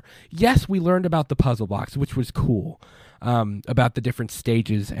bit more. Yes, we learned about the puzzle box, which was cool, about the different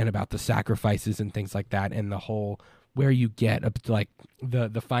stages and about the sacrifices and things like that, and the whole where you get like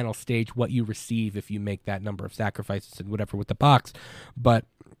the final stage, what you receive if you make that number of sacrifices and whatever with the box. But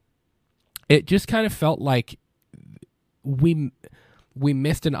it just kind of felt like we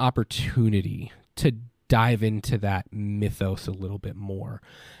missed an opportunity to dive into that mythos a little bit more.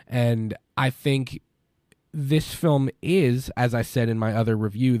 And I think this film is, as I said in my other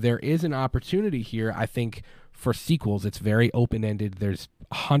review, there is an opportunity here, I think, for sequels. It's very open-ended. There's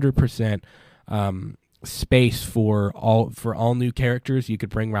 100% space for all new characters. You could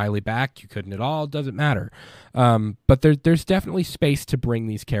bring Riley back, you couldn't at all, doesn't matter. But there's definitely space to bring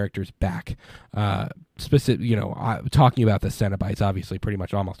these characters back. Talking about the Cenobites, obviously pretty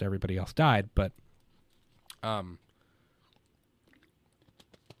much almost everybody else died, but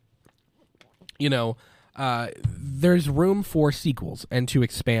there's room for sequels and to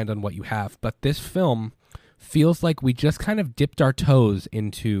expand on what you have. But this film feels like we just kind of dipped our toes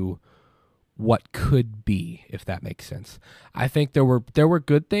into what could be, if that makes sense. I think there were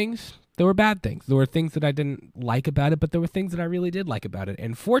good things, there were bad things. There were things that I didn't like about it, but there were things that I really did like about it.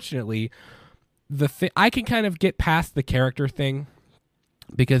 And fortunately, I can kind of get past the character thing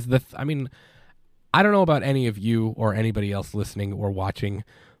because I don't know about any of you or anybody else listening or watching,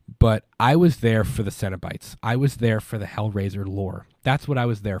 but I was there for the Cenobites. I was there for the Hellraiser lore. That's what I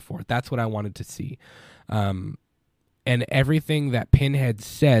was there for. That's what I wanted to see. And everything that Pinhead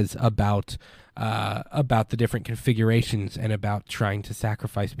says about the different configurations and about trying to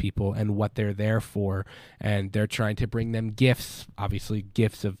sacrifice people and what they're there for, and they're trying to bring them gifts, obviously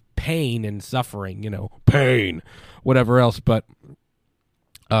gifts of pain and suffering, pain, whatever else. But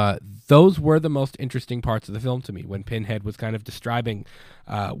those were the most interesting parts of the film to me, when Pinhead was kind of describing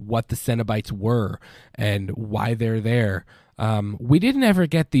what the Cenobites were and why they're there. We didn't ever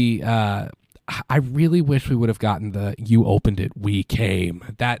get the... I really wish we would have gotten the "you opened it, we came."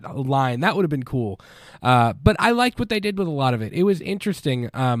 That line, that would have been cool. But I liked what they did with a lot of it. It was interesting.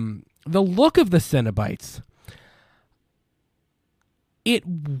 The look of the Cenobites, it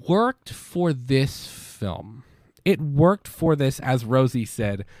worked for this film. It worked for this, as Rosie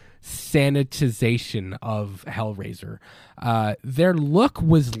said, sanitization of Hellraiser. Their look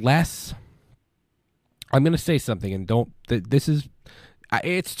was less... I'm going to say something, and this is...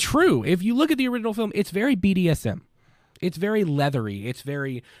 It's true. If you look at the original film, it's very BDSM. It's very leathery.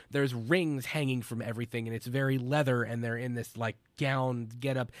 There's rings hanging from everything, and it's very leather, and they're in this like gown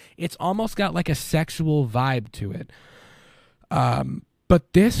getup. It's almost got like a sexual vibe to it.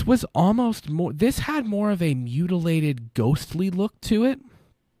 But this was almost more, this had more of a mutilated, ghostly look to it.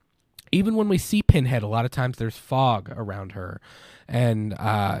 Even when we see Pinhead, a lot of times there's fog around her. And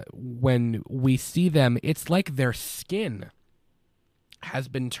when we see them, it's like their skin has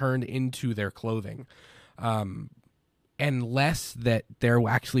been turned into their clothing, and less that they're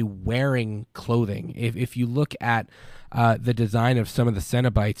actually wearing clothing. If you look at the design of some of the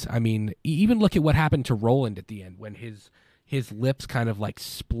Cenobites, I mean, even look at what happened to Roland at the end when his his lips kind of like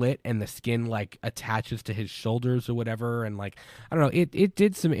split and the skin like attaches to his shoulders or whatever. And like, I don't know, it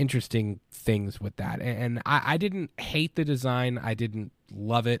did some interesting things with that. And I didn't hate the design. I didn't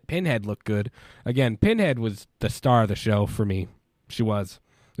love it. Pinhead looked good. Again, Pinhead was the star of the show for me. She was.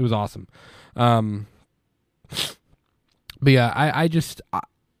 It was awesome. But yeah,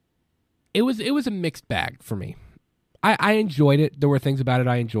 it was a mixed bag for me. I enjoyed it. There were things about it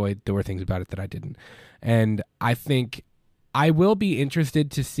I enjoyed. There were things about it that I didn't. And I think I will be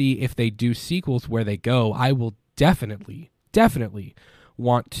interested to see if they do sequels where they go. I will definitely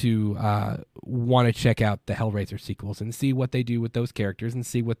want to check out the Hellraiser sequels and see what they do with those characters and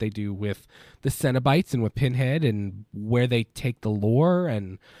see what they do with the Cenobites and with Pinhead and where they take the lore.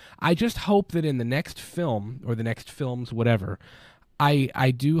 And I just hope that in the next film or the next films, whatever,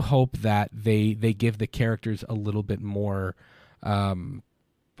 I do hope that they give the characters a little bit more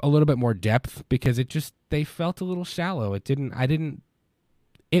depth, because they felt a little shallow.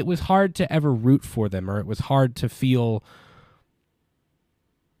 It was hard to ever root for them, or it was hard to feel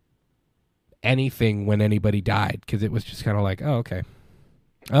anything when anybody died, because it was just kind of like, oh, okay.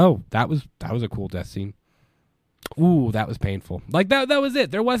 Oh, that was a cool death scene. Ooh, that was painful. Like that was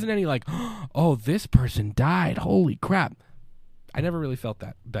it. There wasn't any like, oh, this person died. Holy crap. I never really felt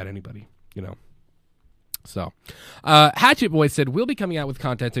that about anybody, you know. So, Hatchet Boy said, we'll be coming out with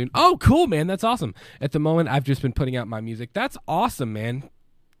content soon. Oh, cool, man. That's awesome. At the moment, I've just been putting out my music. That's awesome, man.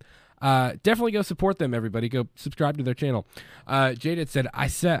 Definitely go support them, everybody. Go subscribe to their channel. Jaded said, I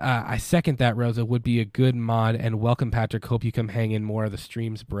second that, Rosa. Would be a good mod. And welcome, Patrick. Hope you come hang in more of the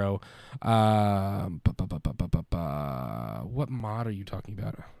streams, bro. What mod are you talking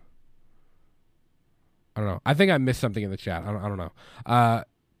about? I don't know. I think I missed something in the chat. I don't know.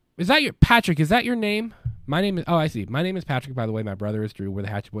 Is that your Patrick? Is that your name? My name is. Oh, I see. My name is Patrick. By the way, my brother is Drew. We're the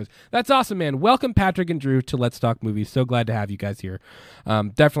Hatchet Boys. That's awesome, man. Welcome, Patrick and Drew, to Let's Talk Movies. So glad to have you guys here.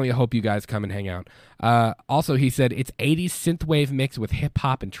 Definitely hope you guys come and hang out. Also, he said it's 80s synthwave mix with hip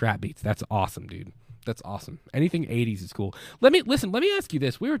hop and trap beats. That's awesome, dude. That's awesome. Anything 80s is cool. Let me ask you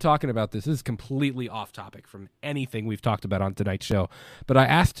this. We were talking about this. This is completely off topic from anything we've talked about on tonight's show. But I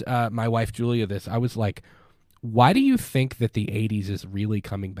asked my wife Julia this. I was like, why do you think that the 80s is really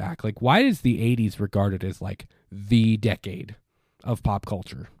coming back? Like, why is the 80s regarded as like the decade of pop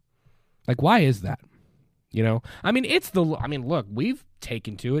culture? Like, why is that? You know, I mean, look, we've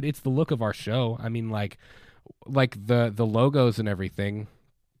taken to it. It's the look of our show. I mean, like the logos and everything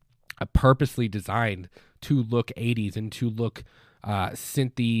are purposely designed to look 80s and to look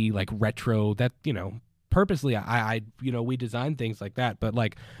synthy, like retro. That, you know, purposely I we design things like that. But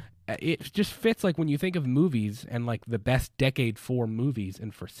like, it just fits, like when you think of movies and like the best decade for movies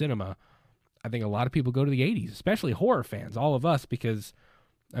and for cinema, I think a lot of people go to the 80s, especially horror fans, all of us, because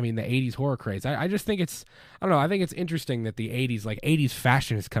I mean the 80s horror craze. I just think I don't know, I think it's interesting that the 80s, like 80s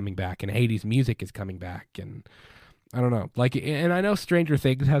fashion is coming back and 80s music is coming back, and I don't know, like, and I know Stranger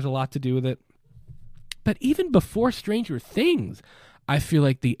Things has a lot to do with it, but even before Stranger Things, I feel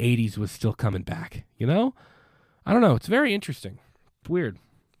like the 80s was still coming back, you know? I don't know, it's very interesting. It's weird.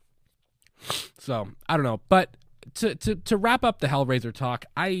 So, I don't know, but to wrap up the Hellraiser talk,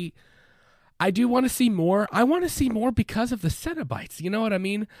 I do want to see more. I want to see more because of the Cenobites, you know what I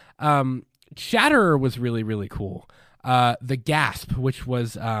mean? Shatterer was really, really cool. The Gasp, which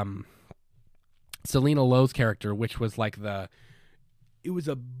was Selena Lowe's character, which was like it was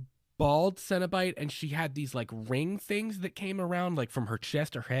a bald Cenobite, and she had these like ring things that came around like from her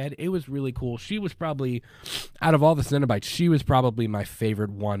chest or head. It was really cool. She was probably, out of all the Cenobites, she was probably my favorite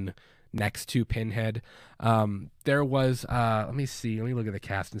one, next to Pinhead. There was let me look at the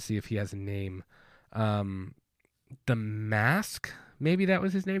cast and see if he has a name. The Mask, maybe that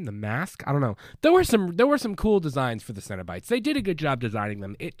was his name, The Mask. I don't know. There were some cool designs for the Cenobites. They did a good job designing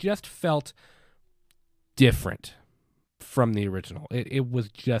them. It just felt different from the original. It was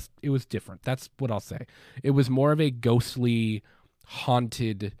different. That's what I'll say. It was more of a ghostly,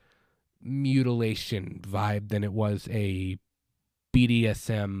 haunted mutilation vibe than it was a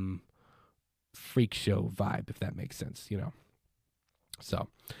BDSM freak show vibe, if that makes sense, you know. So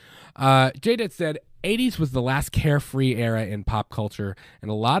J-Det said 80s was the last carefree era in pop culture, and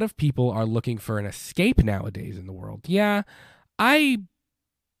a lot of people are looking for an escape nowadays in the world. Yeah, I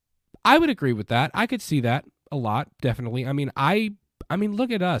would agree with that. I could see that a lot, definitely. I mean,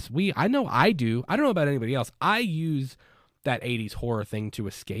 look at us. I know I do. I don't know about anybody else. I use that 80s horror thing to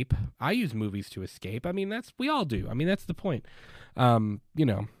escape. I use movies to escape. I mean, we all do. I mean, that's the point. You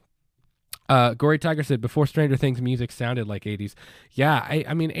know. Gory Tiger said, before Stranger Things, music sounded like 80s. Yeah,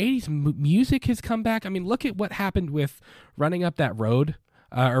 I mean, 80s music has come back. I mean, look at what happened with Running Up That Road,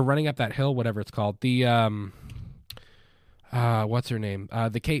 or Running Up That Hill, whatever it's called. The, what's her name?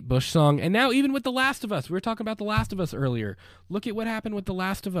 The Kate Bush song. And now even with The Last of Us, we were talking about The Last of Us earlier. Look at what happened with The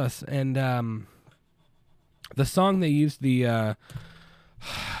Last of Us. And the song they used, oh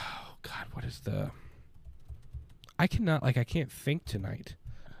God, what is I can't think tonight.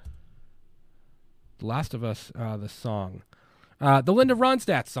 The Last of Us, the song. The Linda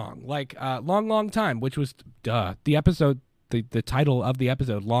Ronstadt song, Long, Long Time, which was, the episode, the title of the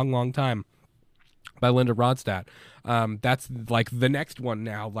episode, Long, Long Time, by Linda Ronstadt. That's like the next one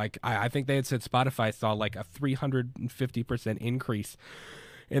now. Like I think they had said Spotify saw like a 350% increase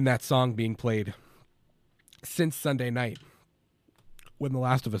in that song being played since Sunday night when The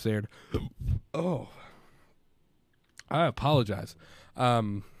Last of Us aired. Oh, I apologize.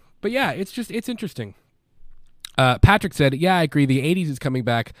 But yeah, it's interesting. Patrick said, yeah, I agree. The 80s is coming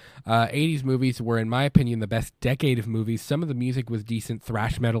back. 80s movies were, in my opinion, the best decade of movies. Some of the music was decent.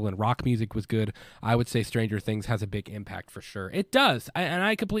 Thrash metal and rock music was good. I would say Stranger Things has a big impact for sure. It does. And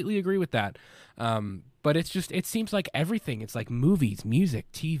I completely agree with that. But it seems like everything. It's like movies,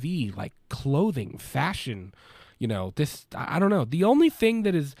 music, TV, like clothing, fashion, I don't know. The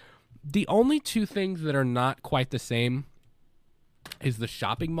only two things that are not quite the same is the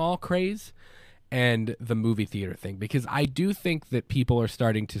shopping mall craze and the movie theater thing, because I do think that people are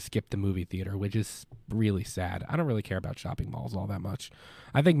starting to skip the movie theater, which is really sad. I don't really care about shopping malls all that much.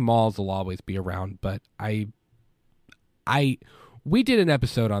 I think malls will always be around, but we did an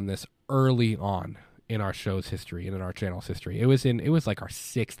episode on this early on in our show's history and in our channel's history. It was like our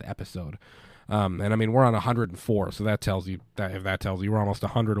 6th episode. And I mean, we're on 104, so that tells you we're almost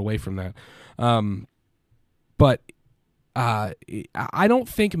 100 away from that. But I don't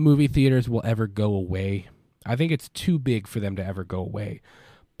think movie theaters will ever go away. I think it's too big for them to ever go away.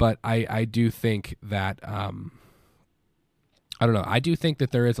 But I do think that I don't know. I do think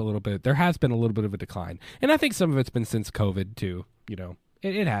that there has been a little bit of a decline, and I think some of it's been since COVID too.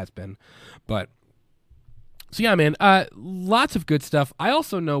 It has been, but. So yeah, man, lots of good stuff. I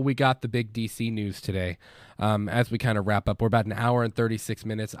also know we got the big DC news today. As we kind of wrap up, we're about an hour and 36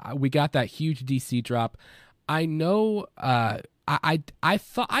 minutes. We got that huge DC drop. I know. I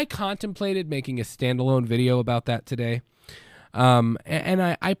thought I contemplated making a standalone video about that today, and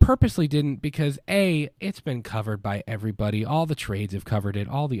I purposely didn't because it's been covered by everybody. All the trades have covered it.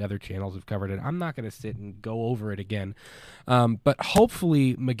 All the other channels have covered it. I'm not going to sit and go over it again. But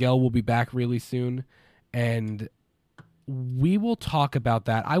hopefully Miguel will be back really soon. And we will talk about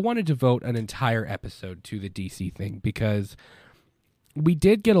that. I want to devote an entire episode to the DC thing because we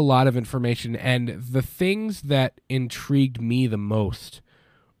did get a lot of information, and the things that intrigued me the most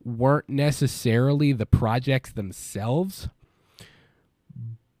weren't necessarily the projects themselves,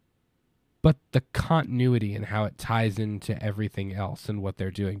 but the continuity and how it ties into everything else and what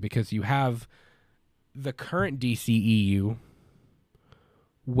they're doing. Because you have the current DCEU,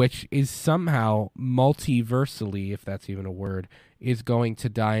 which is somehow multiversally, if that's even a word, is going to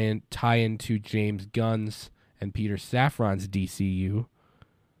tie into James Gunn's and Peter Safran's DCU.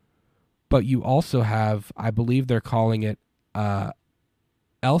 But you also have, I believe they're calling it Elseworlds,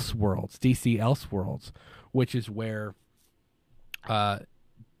 DC Elseworlds, which is where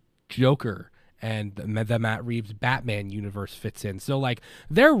Joker and the Matt Reeves Batman universe fits in. So like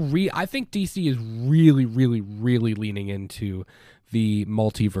I think DC is really, really, really leaning into the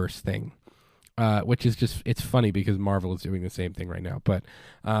multiverse thing, which is just, it's funny because Marvel is doing the same thing right now. But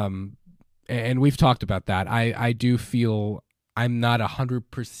and we've talked about that. I do feel I'm not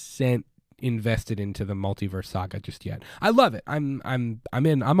 100% invested into the multiverse saga just yet. I love it. I'm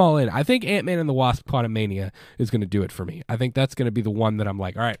all in. I think Ant-Man and the Wasp: Quantumania is going to do it for me. I think that's going to be the one that I'm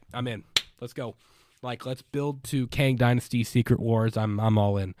like, all right, I'm in. Let's go. Like, let's build to Kang Dynasty, Secret Wars. I'm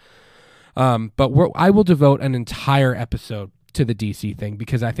all in. But I will devote an entire episode to the DC thing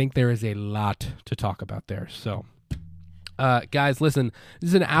because I think there is a lot to talk about there. So, guys, listen, this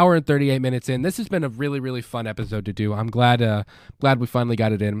is an hour and 38 minutes in. This has been a really, really fun episode to do. I'm glad we finally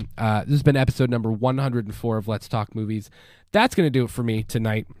got it in. This has been episode number 104 of Let's Talk Movies. That's going to do it for me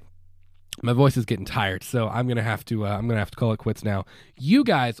tonight. My voice is getting tired, so I'm gonna have to call it quits now. You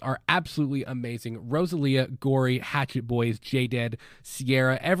guys are absolutely amazing. Rosalia, Gory, Hatchet Boys, J-Dead,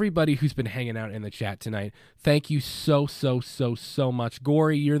 Sierra, everybody who's been hanging out in the chat tonight. Thank you so much.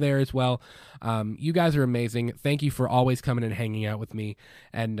 Gory, you're there as well. You guys are amazing. Thank you for always coming and hanging out with me.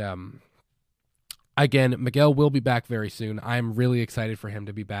 And again, Miguel will be back very soon. I'm really excited for him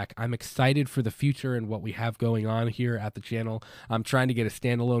to be back. I'm excited for the future and what we have going on here at the channel. I'm trying to get a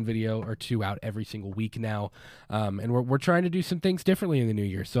standalone video or two out every single week now. And we're trying to do some things differently in the new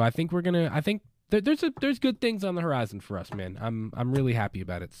year. So I think there's good things on the horizon for us, man. I'm really happy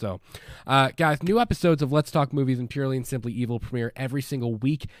about it. So, guys, new episodes of Let's Talk Movies and Purely and Simply Evil premiere every single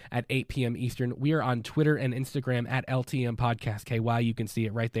week at 8 p.m. Eastern. We are on Twitter and Instagram at LTM Podcast KY. You can see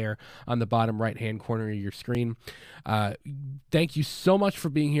it right there on the bottom right-hand corner of your screen. Thank you so much for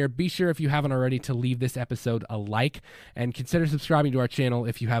being here. Be sure, if you haven't already, to leave this episode a like and consider subscribing to our channel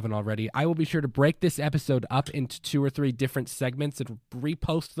if you haven't already. I will be sure to break this episode up into 2 or 3 different segments and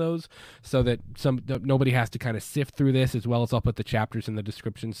repost those so that nobody has to kind of sift through this, as well as I'll put the chapters in the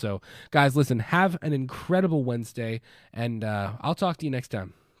description. So, guys, listen, have an incredible Wednesday, and I'll talk to you next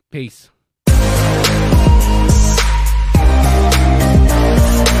time. Peace.